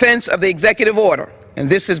that the defense of the executive order, and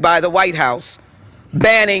this is by the White House,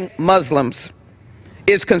 banning Muslims,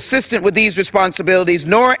 is consistent with these responsibilities,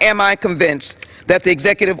 nor am I convinced that the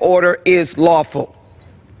executive order is lawful.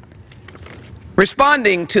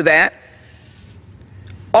 Responding to that,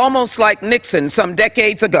 almost like Nixon some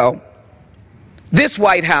decades ago, this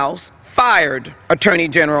White House fired Attorney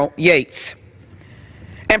General Yates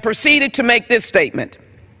and proceeded to make this statement.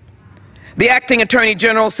 The acting Attorney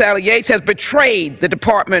General, Sally Yates, has betrayed the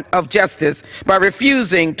Department of Justice by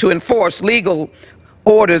refusing to enforce legal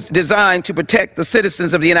orders designed to protect the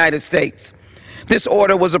citizens of the United States. This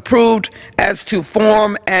order was approved as to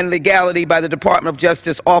form and legality by the Department of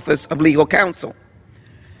Justice Office of Legal Counsel.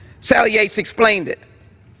 Sally Yates explained it.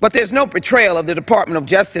 But there's no betrayal of the Department of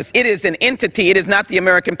Justice. It is an entity. It is not the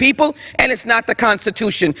American people, and it's not the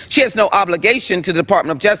Constitution. She has no obligation to the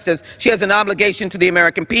Department of Justice. She has an obligation to the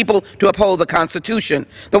American people to uphold the Constitution.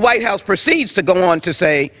 The White House proceeds to go on to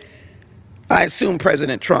say, I assume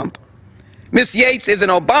President Trump, Ms. Yates is an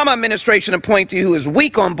Obama administration appointee who is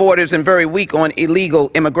weak on borders and very weak on illegal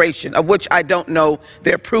immigration, of which I don't know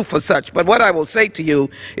their proof of such. But what I will say to you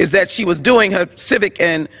is that she was doing her civic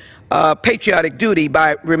and patriotic duty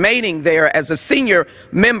by remaining there as a senior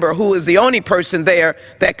member who is the only person there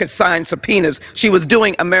that could sign subpoenas. She was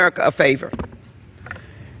doing America a favor.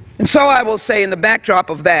 And so I will say, in the backdrop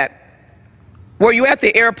of that, were you at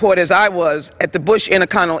the airport as I was at the Bush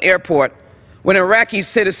Intercontinental Airport when an Iraqi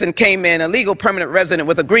citizen came in, a legal permanent resident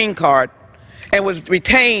with a green card, and was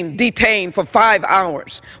detained for 5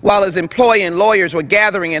 hours while his employee and lawyers were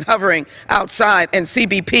gathering and hovering outside, and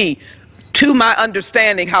CBP, to my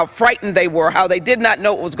understanding, how frightened they were, how they did not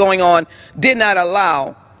know what was going on, did not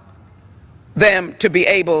allow them to be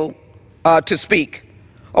able to speak?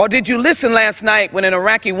 Or did you listen last night when an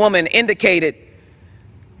Iraqi woman indicated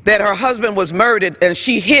that her husband was murdered and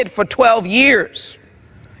she hid for 12 years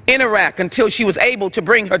in Iraq until she was able to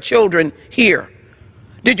bring her children here?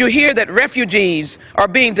 Did you hear that refugees are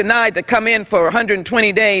being denied to come in for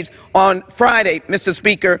 120 days on Friday, Mr.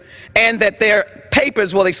 Speaker, and that their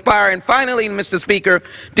papers will expire? And finally, Mr. Speaker,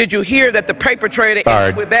 did you hear that the perpetrator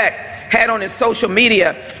in Quebec had on his social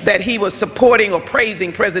media that he was supporting or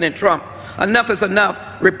praising President Trump? Enough is enough.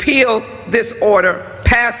 Repeal this order.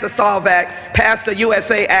 Pass the SOLVE Act. Pass the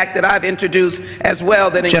USA Act that I've introduced as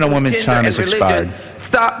well. That Gentlewoman's time has expired.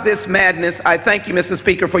 Stop this madness. I thank you, Mr.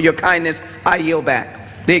 Speaker, for your kindness. I yield back.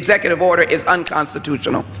 The executive order is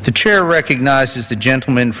unconstitutional. The chair recognizes the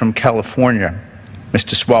gentleman from California,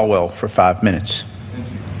 Mr. Swalwell, for 5 minutes.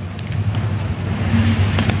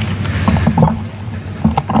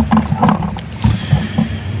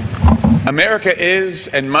 America is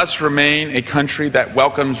and must remain a country that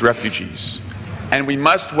welcomes refugees, and we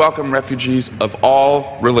must welcome refugees of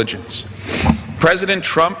all religions. President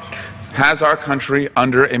Trump has our country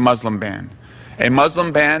under a Muslim ban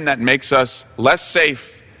that makes us less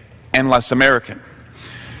safe and less American.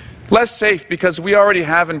 Less safe because we already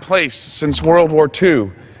have in place since World War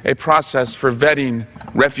II a process for vetting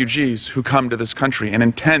refugees who come to this country, an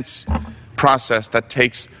intense process that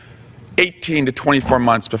takes 18 to 24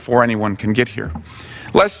 months before anyone can get here.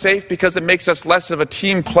 Less safe because it makes us less of a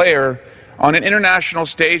team player on an international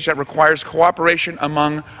stage that requires cooperation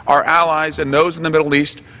among our allies and those in the Middle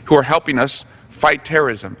East who are helping us fight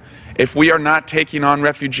terrorism. If we are not taking on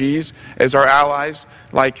refugees as our allies,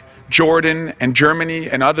 like Jordan and Germany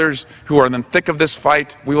and others who are in the thick of this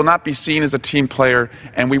fight, we will not be seen as a team player,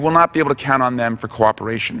 and we will not be able to count on them for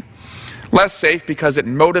cooperation. Less safe because it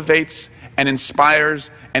motivates and inspires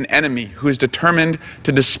an enemy who is determined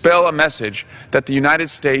to dispel a message that the United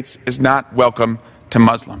States is not welcome to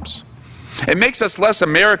Muslims. It makes us less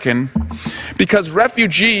American because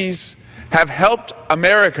refugees have helped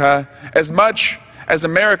America as much as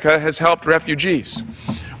America has helped refugees.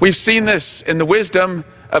 We've seen this in the wisdom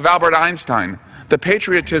of Albert Einstein, the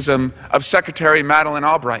patriotism of Secretary Madeleine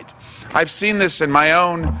Albright. I've seen this in my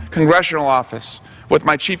own congressional office with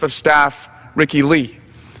my Chief of Staff, Ricky Lee,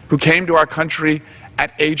 who came to our country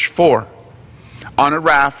at age 4 on a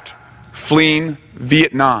raft fleeing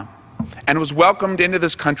Vietnam and was welcomed into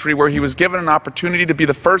this country where he was given an opportunity to be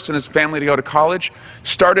the first in his family to go to college,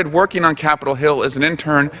 started working on Capitol Hill as an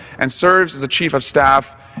intern, and serves as a Chief of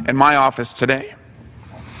Staff in my office today.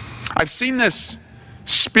 I've seen this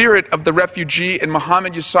spirit of the refugee in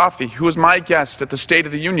Mohammed Yousafi, who was my guest at the State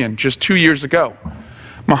of the Union just 2 years ago.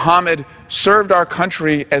 Mohammed served our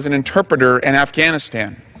country as an interpreter in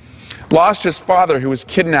Afghanistan, lost his father who was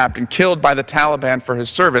kidnapped and killed by the Taliban for his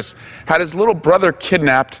service, had his little brother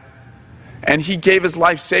kidnapped, and he gave his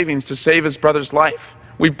life savings to save his brother's life.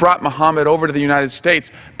 We brought Mohammed over to the United States,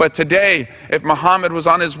 but today, if Mohammed was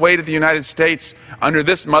on his way to the United States under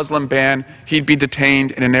this Muslim ban, he'd be detained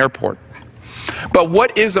in an airport. But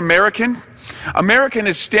what is American? American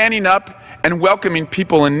is standing up and welcoming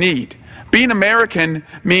people in need. Being American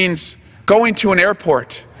means going to an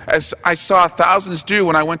airport, as I saw thousands do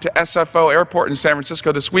when I went to SFO Airport in San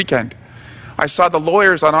Francisco this weekend. I saw the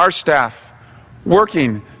lawyers on our staff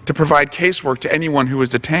working to provide casework to anyone who was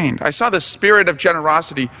detained. I saw the spirit of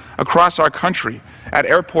generosity across our country at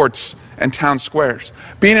airports and town squares.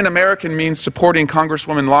 Being an American means supporting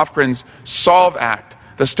Congresswoman Lofgren's SOLVE Act,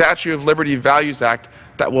 the Statue of Liberty Values Act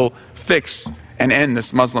that will fix and end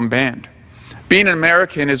this Muslim ban. Being an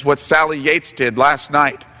American is what Sally Yates did last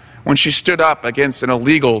night when she stood up against an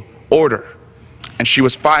illegal order and she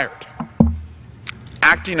was fired.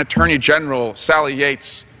 Acting Attorney General Sally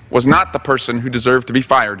Yates was not the person who deserved to be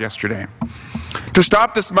fired yesterday. To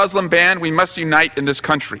stop this Muslim ban, we must unite in this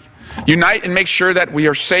country. Unite and make sure that we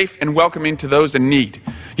are safe and welcoming to those in need.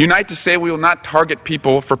 Unite to say we will not target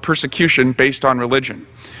people for persecution based on religion.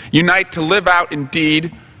 Unite to live out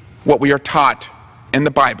indeed what we are taught in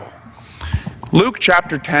the Bible. Luke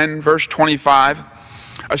chapter 10, verse 25,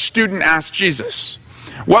 a student asked Jesus,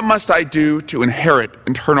 "What must I do to inherit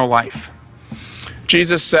eternal life?"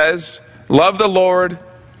 Jesus says, "Love the Lord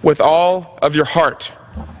with all of your heart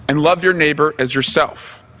and love your neighbor as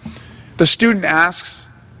yourself." The student asks,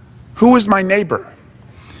 "Who is my neighbor?"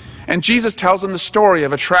 And Jesus tells him the story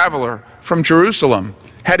of a traveler from Jerusalem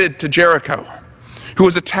headed to Jericho who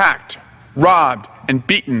was attacked, robbed, and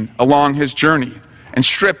beaten along his journey and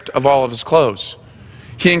stripped of all of his clothes.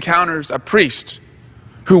 He encounters a priest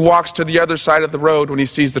who walks to the other side of the road when he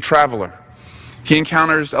sees the traveler. He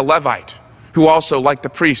encounters a Levite who also, like the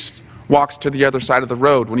priest, walks to the other side of the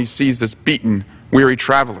road when he sees this beaten, weary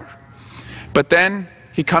traveler. But then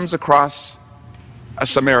he comes across a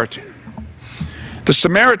Samaritan. The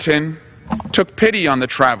Samaritan took pity on the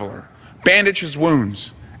traveler, bandaged his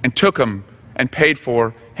wounds, and took him and paid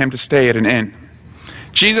for him to stay at an inn.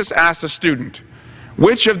 Jesus asked the student,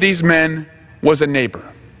 "Which of these men was a neighbor?"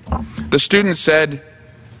 The student said,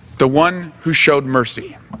 "The one who showed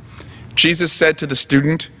mercy." Jesus said to the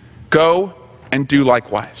student, "Go and do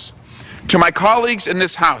likewise." To my colleagues in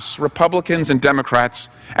this House, Republicans and Democrats,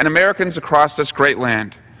 and Americans across this great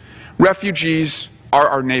land, refugees are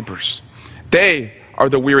our neighbors. They are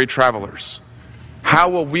the weary travelers. How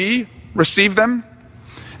will we receive them?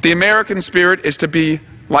 The American spirit is to be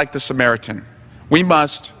like the Samaritan, We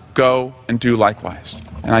must go and do likewise.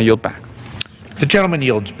 And I yield back. The gentleman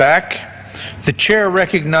yields back. The chair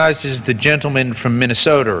recognizes the gentleman from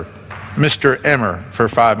Minnesota, Mr. Emmer, for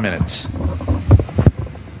 5 minutes.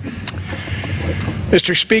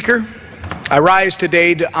 Mr. Speaker, I rise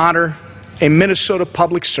today to honor a Minnesota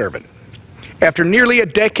public servant. After nearly a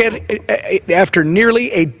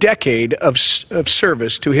decade of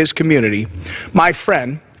service to his community, my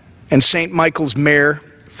friend and St. Michael's mayor,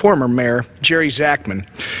 former mayor, Jerry Zachman,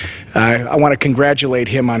 I want to congratulate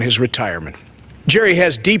him on his retirement. Jerry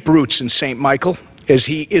has deep roots in St. Michael, as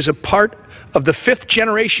he is a part of the 5th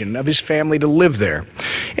generation of his family to live there.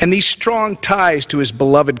 And these strong ties to his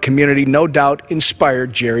beloved community no doubt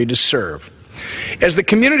inspired Jerry to serve. As the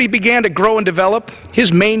community began to grow and develop,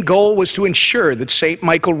 his main goal was to ensure that St.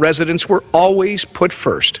 Michael residents were always put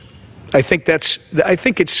first. I think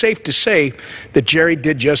it's safe to say that Jerry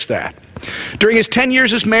did just that. During his 10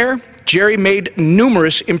 years as mayor, Jerry made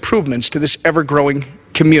numerous improvements to this ever-growing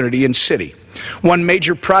community and city. One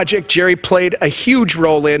major project Jerry played a huge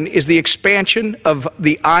role in is the expansion of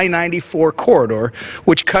the I-94 corridor,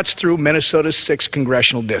 which cuts through Minnesota's 6th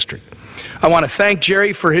congressional district. I want to thank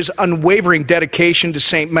Jerry for his unwavering dedication to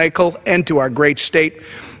St. Michael and to our great state,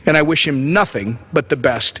 and I wish him nothing but the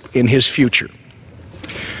best in his future.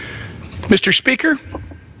 Mr. Speaker,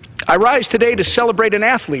 I rise today to celebrate an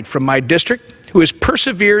athlete from my district who has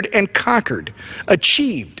persevered and conquered,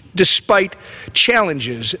 achieved despite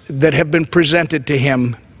challenges that have been presented to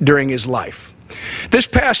him during his life. This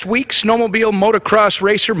past week, snowmobile motocross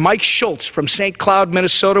racer Mike Schultz from St. Cloud,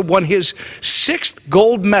 Minnesota, won his 6th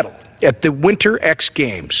gold medal at the Winter X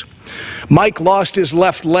Games. Mike lost his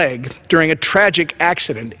left leg during a tragic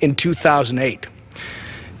accident in 2008.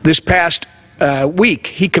 This past week,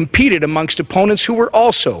 he competed amongst opponents who were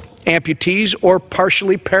also amputees or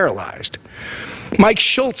partially paralyzed. Mike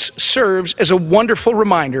Schultz serves as a wonderful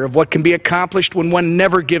reminder of what can be accomplished when one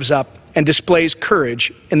never gives up and displays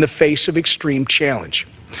courage in the face of extreme challenge.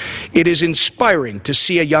 It is inspiring to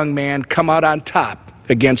see a young man come out on top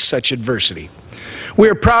against such adversity. We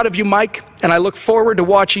are proud of you, Mike, and I look forward to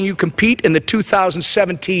watching you compete in the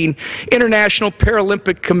 2017 International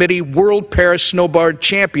Paralympic Committee World Paris Snowboard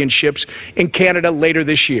Championships in Canada later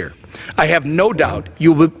this year. I have no doubt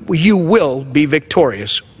you will be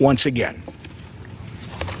victorious once again.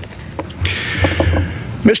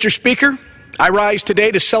 Mr. Speaker, I rise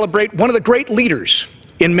today to celebrate one of the great leaders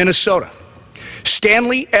in Minnesota.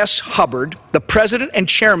 Stanley S. Hubbard, the president and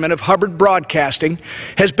chairman of Hubbard Broadcasting,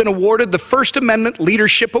 has been awarded the First Amendment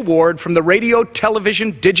Leadership Award from the Radio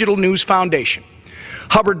Television Digital News Foundation.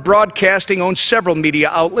 Hubbard Broadcasting owns several media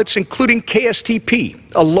outlets, including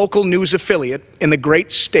KSTP, a local news affiliate in the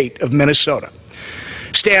great state of Minnesota.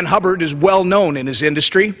 Stan Hubbard is well known in his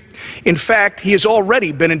industry. In fact, he has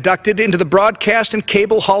already been inducted into the Broadcast and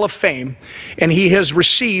Cable Hall of Fame, and he has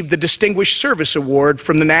received the Distinguished Service Award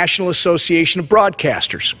from the National Association of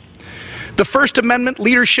Broadcasters. The First Amendment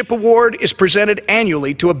Leadership Award is presented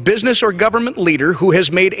annually to a business or government leader who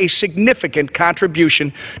has made a significant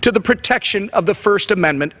contribution to the protection of the First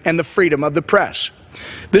Amendment and the freedom of the press.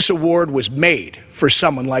 This award was made for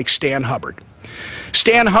someone like Stan Hubbard.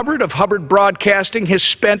 Stan Hubbard of Hubbard Broadcasting has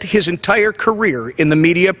spent his entire career in the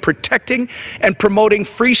media protecting and promoting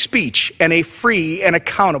free speech and a free and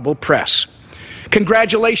accountable press.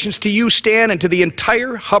 Congratulations to you, Stan, and to the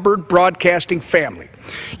entire Hubbard Broadcasting family.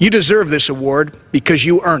 You deserve this award because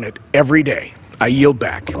you earn it every day. I yield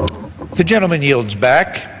back. The gentleman yields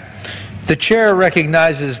back. The chair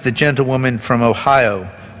recognizes the gentlewoman from Ohio,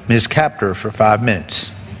 Ms. Kaptur, for 5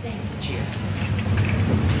 minutes.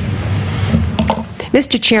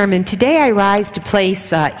 Mr. Chairman, today I rise to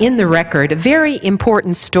place in the record a very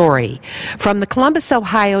important story from the Columbus,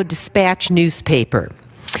 Ohio Dispatch newspaper.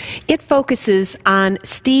 It focuses on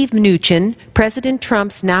Steve Mnuchin, President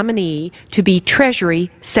Trump's nominee to be Treasury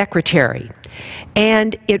Secretary,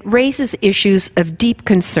 and it raises issues of deep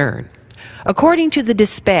concern. According to the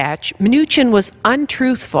Dispatch, Mnuchin was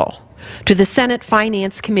untruthful to the Senate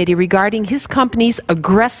Finance Committee regarding his company's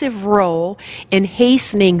aggressive role in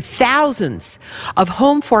hastening thousands of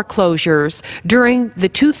home foreclosures during the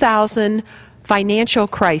 2000 financial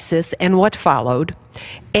crisis and what followed,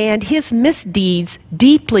 and his misdeeds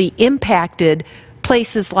deeply impacted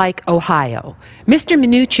places like Ohio. Mr.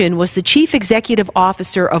 Mnuchin was the chief executive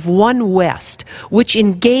officer of One West, which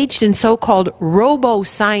engaged in so-called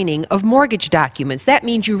robo-signing of mortgage documents. That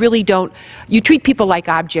means you treat people like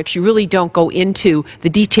objects, you really don't go into the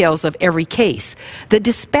details of every case. The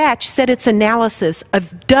Dispatch said its analysis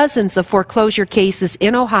of dozens of foreclosure cases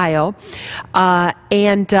in Ohio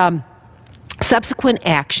subsequent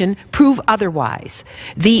action prove otherwise.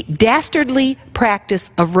 The dastardly practice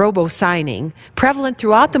of robo-signing, prevalent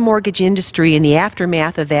throughout the mortgage industry in the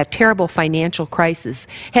aftermath of that terrible financial crisis,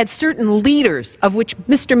 had certain leaders, of which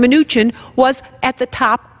Mr. Mnuchin was at the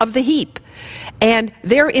top of the heap. And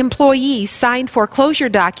their employees signed foreclosure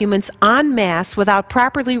documents en masse without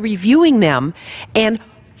properly reviewing them and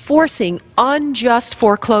forcing unjust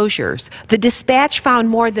foreclosures. The Dispatch found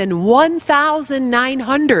more than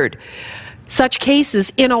 1,900 such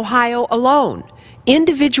cases in Ohio alone.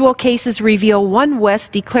 Individual cases reveal One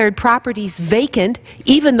West declared properties vacant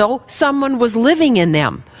even though someone was living in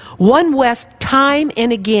them. One West time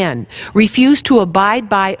and again refused to abide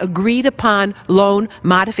by agreed upon loan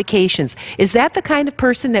modifications. Is that the kind of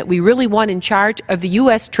person that we really want in charge of the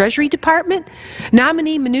U.S. Treasury Department?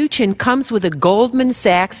 Nominee Mnuchin comes with a Goldman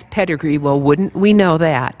Sachs pedigree. Well, wouldn't we know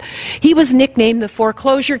that? He was nicknamed the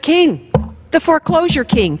Foreclosure King. The Foreclosure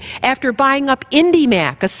King, after buying up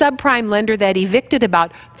IndyMac, a subprime lender that evicted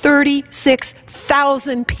about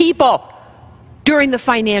 36,000 people during the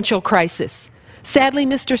financial crisis. Sadly,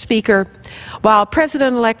 Mr. Speaker, while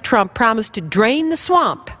President-elect Trump promised to drain the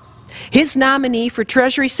swamp, his nominee for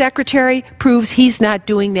Treasury Secretary proves he's not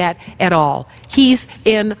doing that at all. He's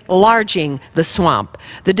enlarging the swamp.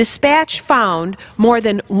 The Dispatch found more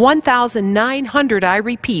than 1,900, I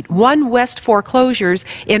repeat, One West foreclosures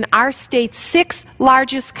in our state's 6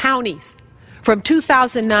 largest counties from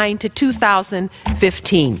 2009 to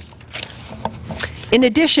 2015. In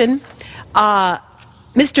addition, Mr.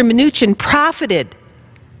 Mnuchin profited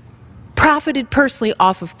personally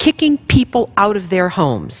off of kicking people out of their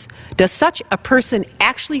homes. Does such a person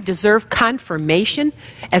actually deserve confirmation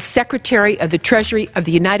as Secretary of the Treasury of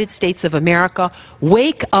the United States of America?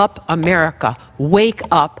 Wake up, America. Wake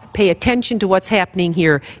up. Pay attention to what's happening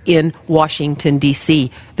here in Washington,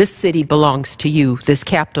 D.C. This city belongs to you. This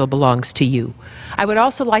capital belongs to you. I would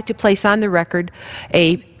also like to place on the record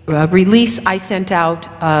a release I sent out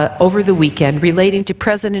over the weekend relating to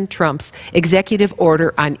President Trump's executive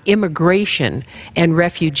order on immigration and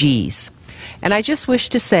refugees. And I just wish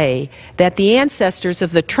to say that the ancestors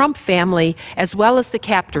of the Trump family, as well as the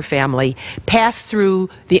Captor family, passed through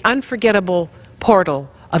the unforgettable portal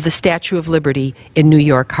of the Statue of Liberty in New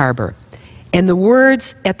York Harbor. And the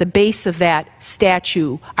words at the base of that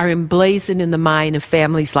statue are emblazoned in the mind of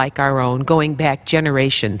families like our own, going back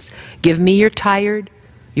generations. Give me your tired,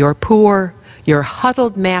 your poor, your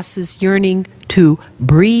huddled masses yearning to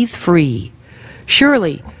breathe free.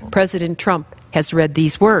 Surely President Trump has read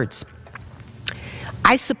these words.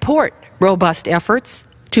 I support robust efforts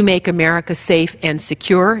to make America safe and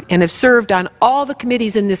secure and have served on all the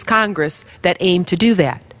committees in this Congress that aim to do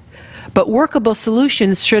that. But workable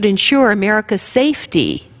solutions should ensure America's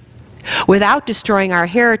safety without destroying our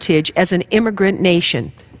heritage as an immigrant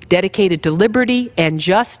nation dedicated to liberty and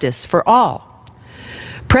justice for all.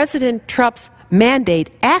 President Trump's mandate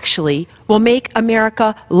actually will make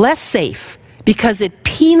America less safe because it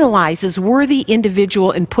penalizes worthy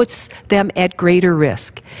individuals and puts them at greater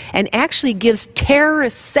risk, and actually gives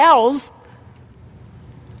terrorist cells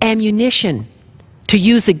ammunition to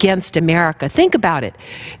use against America. Think about it.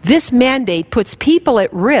 This mandate puts people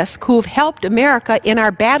at risk who have helped America in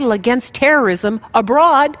our battle against terrorism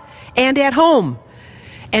abroad and at home.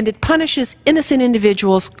 And it punishes innocent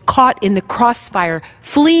individuals caught in the crossfire,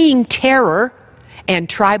 fleeing terror and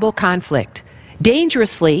tribal conflict.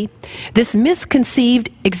 Dangerously, this misconceived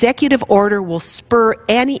executive order will spur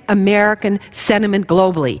anti-American sentiment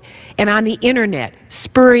globally and on the internet,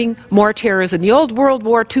 spurring more terrorism. The old World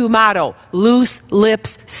War II motto, loose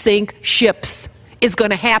lips sink ships, is going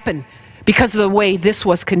to happen because of the way this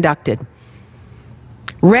was conducted.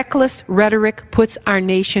 Reckless rhetoric puts our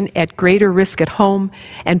nation at greater risk at home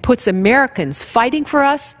and puts Americans fighting for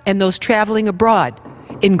us and those traveling abroad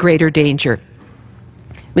in greater danger.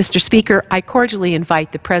 Mr. Speaker, I cordially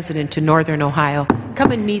invite the President to Northern Ohio.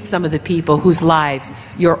 Come and meet some of the people whose lives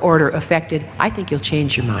your order affected. I think you'll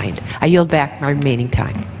change your mind. I yield back my remaining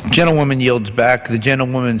time. Gentlewoman yields back. The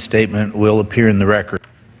gentlewoman's statement will appear in the record.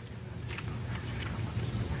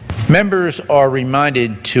 Members are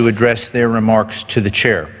reminded to address their remarks to the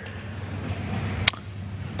chair.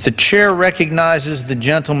 The chair recognizes the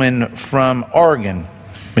gentleman from Oregon,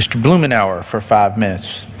 Mr. Blumenauer, for 5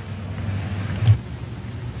 minutes.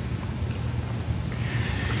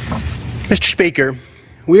 Mr. Speaker,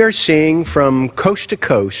 we are seeing from coast to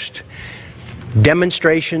coast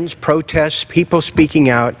demonstrations, protests, people speaking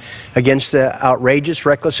out against the outrageous,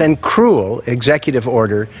 reckless, and cruel executive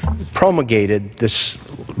order promulgated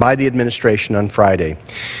by the administration on Friday.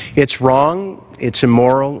 It's wrong, it's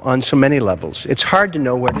immoral on so many levels. It's hard to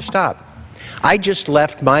know where to stop. I just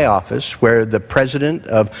left my office where the president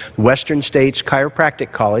of Western States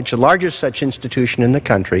Chiropractic College, the largest such institution in the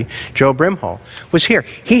country, Joe Brimhall, was here.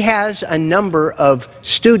 He has a number of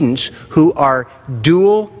students who are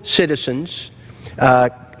dual citizens,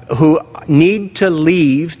 who need to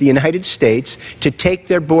leave the United States to take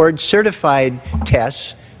their board certified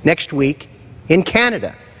tests next week in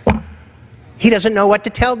Canada. He doesn't know what to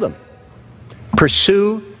tell them.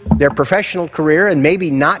 Pursue their professional career and maybe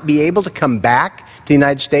not be able to come back to the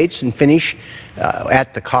United States and finish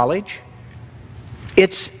at the college.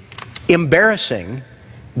 It's embarrassing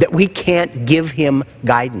that we can't give him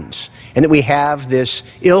guidance and that we have this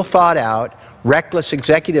ill-thought-out, reckless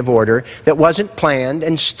executive order that wasn't planned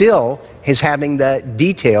and still is having the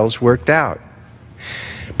details worked out.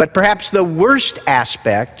 But perhaps the worst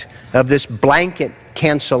aspect of this blanket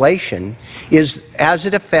cancellation is as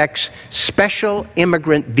it affects special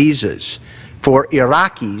immigrant visas for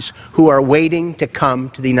Iraqis who are waiting to come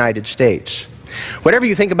to the United States. Whatever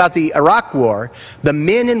you think about the Iraq War, the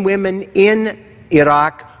men and women in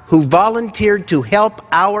Iraq who volunteered to help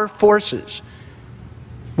our forces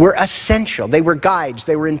were essential. They were guides,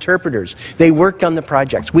 they were interpreters, they worked on the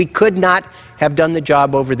projects. We could not have done the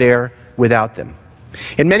job over there without them.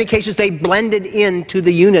 In many cases, they blended into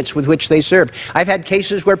the units with which they served. I've had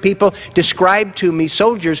cases where people described to me,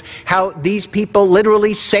 soldiers, how these people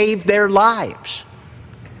literally saved their lives.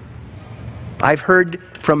 I've heard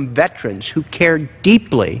from veterans who cared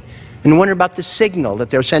deeply and wonder about the signal that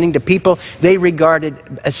they're sending to people they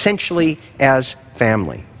regarded essentially as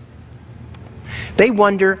family. They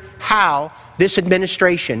wonder how this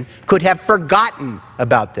administration could have forgotten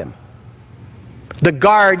about them. The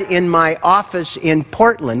guard in my office in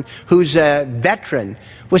Portland, who's a veteran,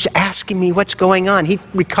 was asking me what's going on. He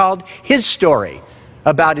recalled his story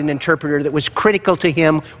about an interpreter that was critical to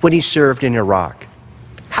him when he served in Iraq.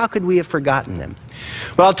 How could we have forgotten them?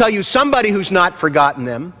 Well, I'll tell you, somebody who's not forgotten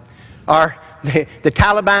them are the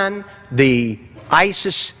Taliban, the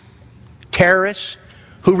ISIS terrorists,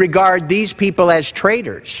 who regard these people as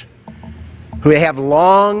traitors, who have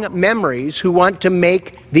long memories, who want to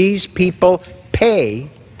make these people pay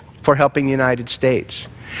for helping the United States.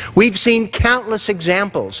 We've seen countless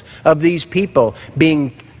examples of these people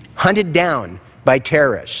being hunted down by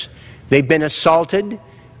terrorists. They've been assaulted,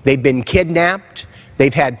 they've been kidnapped,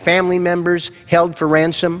 they've had family members held for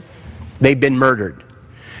ransom, they've been murdered.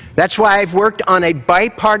 That's why I've worked on a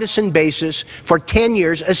bipartisan basis for 10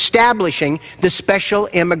 years establishing the Special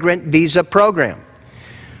Immigrant Visa Program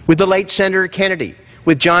with the late Senator Kennedy,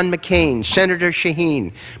 with John McCain, Senator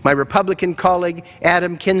Shaheen, my Republican colleague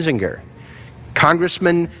Adam Kinzinger,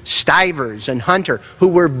 Congressman Stivers and Hunter, who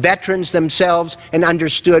were veterans themselves and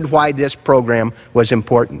understood why this program was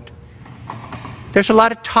important. There's a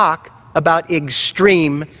lot of talk about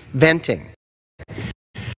extreme venting.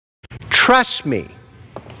 Trust me,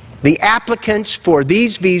 the applicants for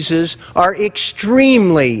these visas are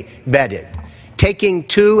extremely vetted, taking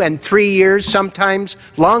 2 and 3 years, sometimes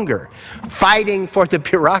longer, fighting for the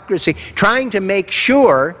bureaucracy, trying to make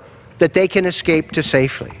sure that they can escape to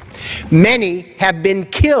safely. Many have been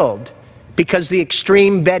killed because the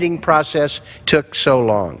extreme vetting process took so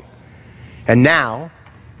long. And now,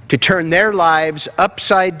 to turn their lives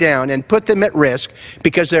upside down and put them at risk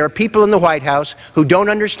because there are people in the White House who don't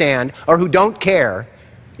understand or who don't care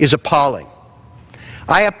is appalling.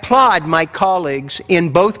 I applaud my colleagues in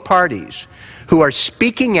both parties who are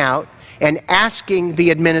speaking out and asking the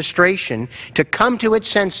administration to come to its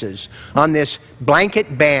senses on this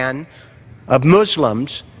blanket ban of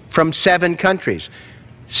Muslims from 7 countries.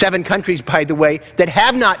 7 countries, by the way, that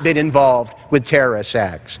have not been involved with terrorist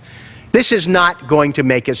acts. This is not going to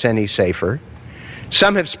make us any safer.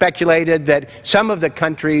 Some have speculated that some of the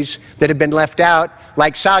countries that have been left out,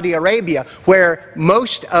 like Saudi Arabia, where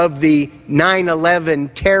most of the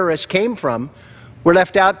 9/11 terrorists came from, were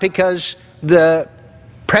left out because the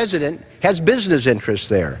president has business interests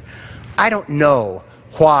there. I don't know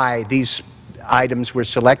why these items were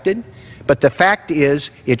selected, but the fact is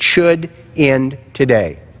it should end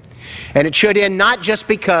today. And it should end not just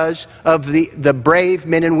because of the brave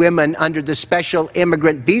men and women under the Special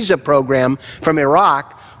Immigrant Visa Program from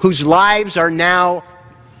Iraq, whose lives are now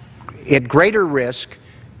at greater risk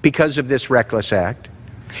because of this reckless act.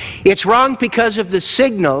 It's wrong because of the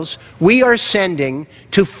signals we are sending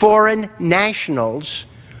to foreign nationals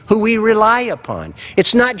who we rely upon.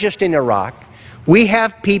 It's not just in Iraq. We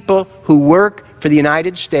have people who work for the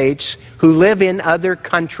United States, who live in other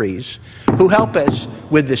countries, who help us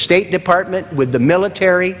with the State Department, with the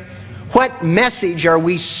military. What message are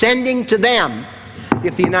we sending to them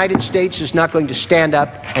if the United States is not going to stand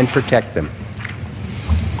up and protect them?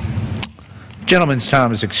 Gentleman's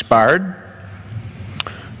time has expired.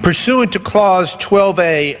 Pursuant to Clause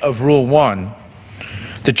 12A of Rule 1,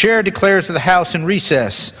 the Chair declares the House in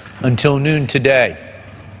recess until noon today.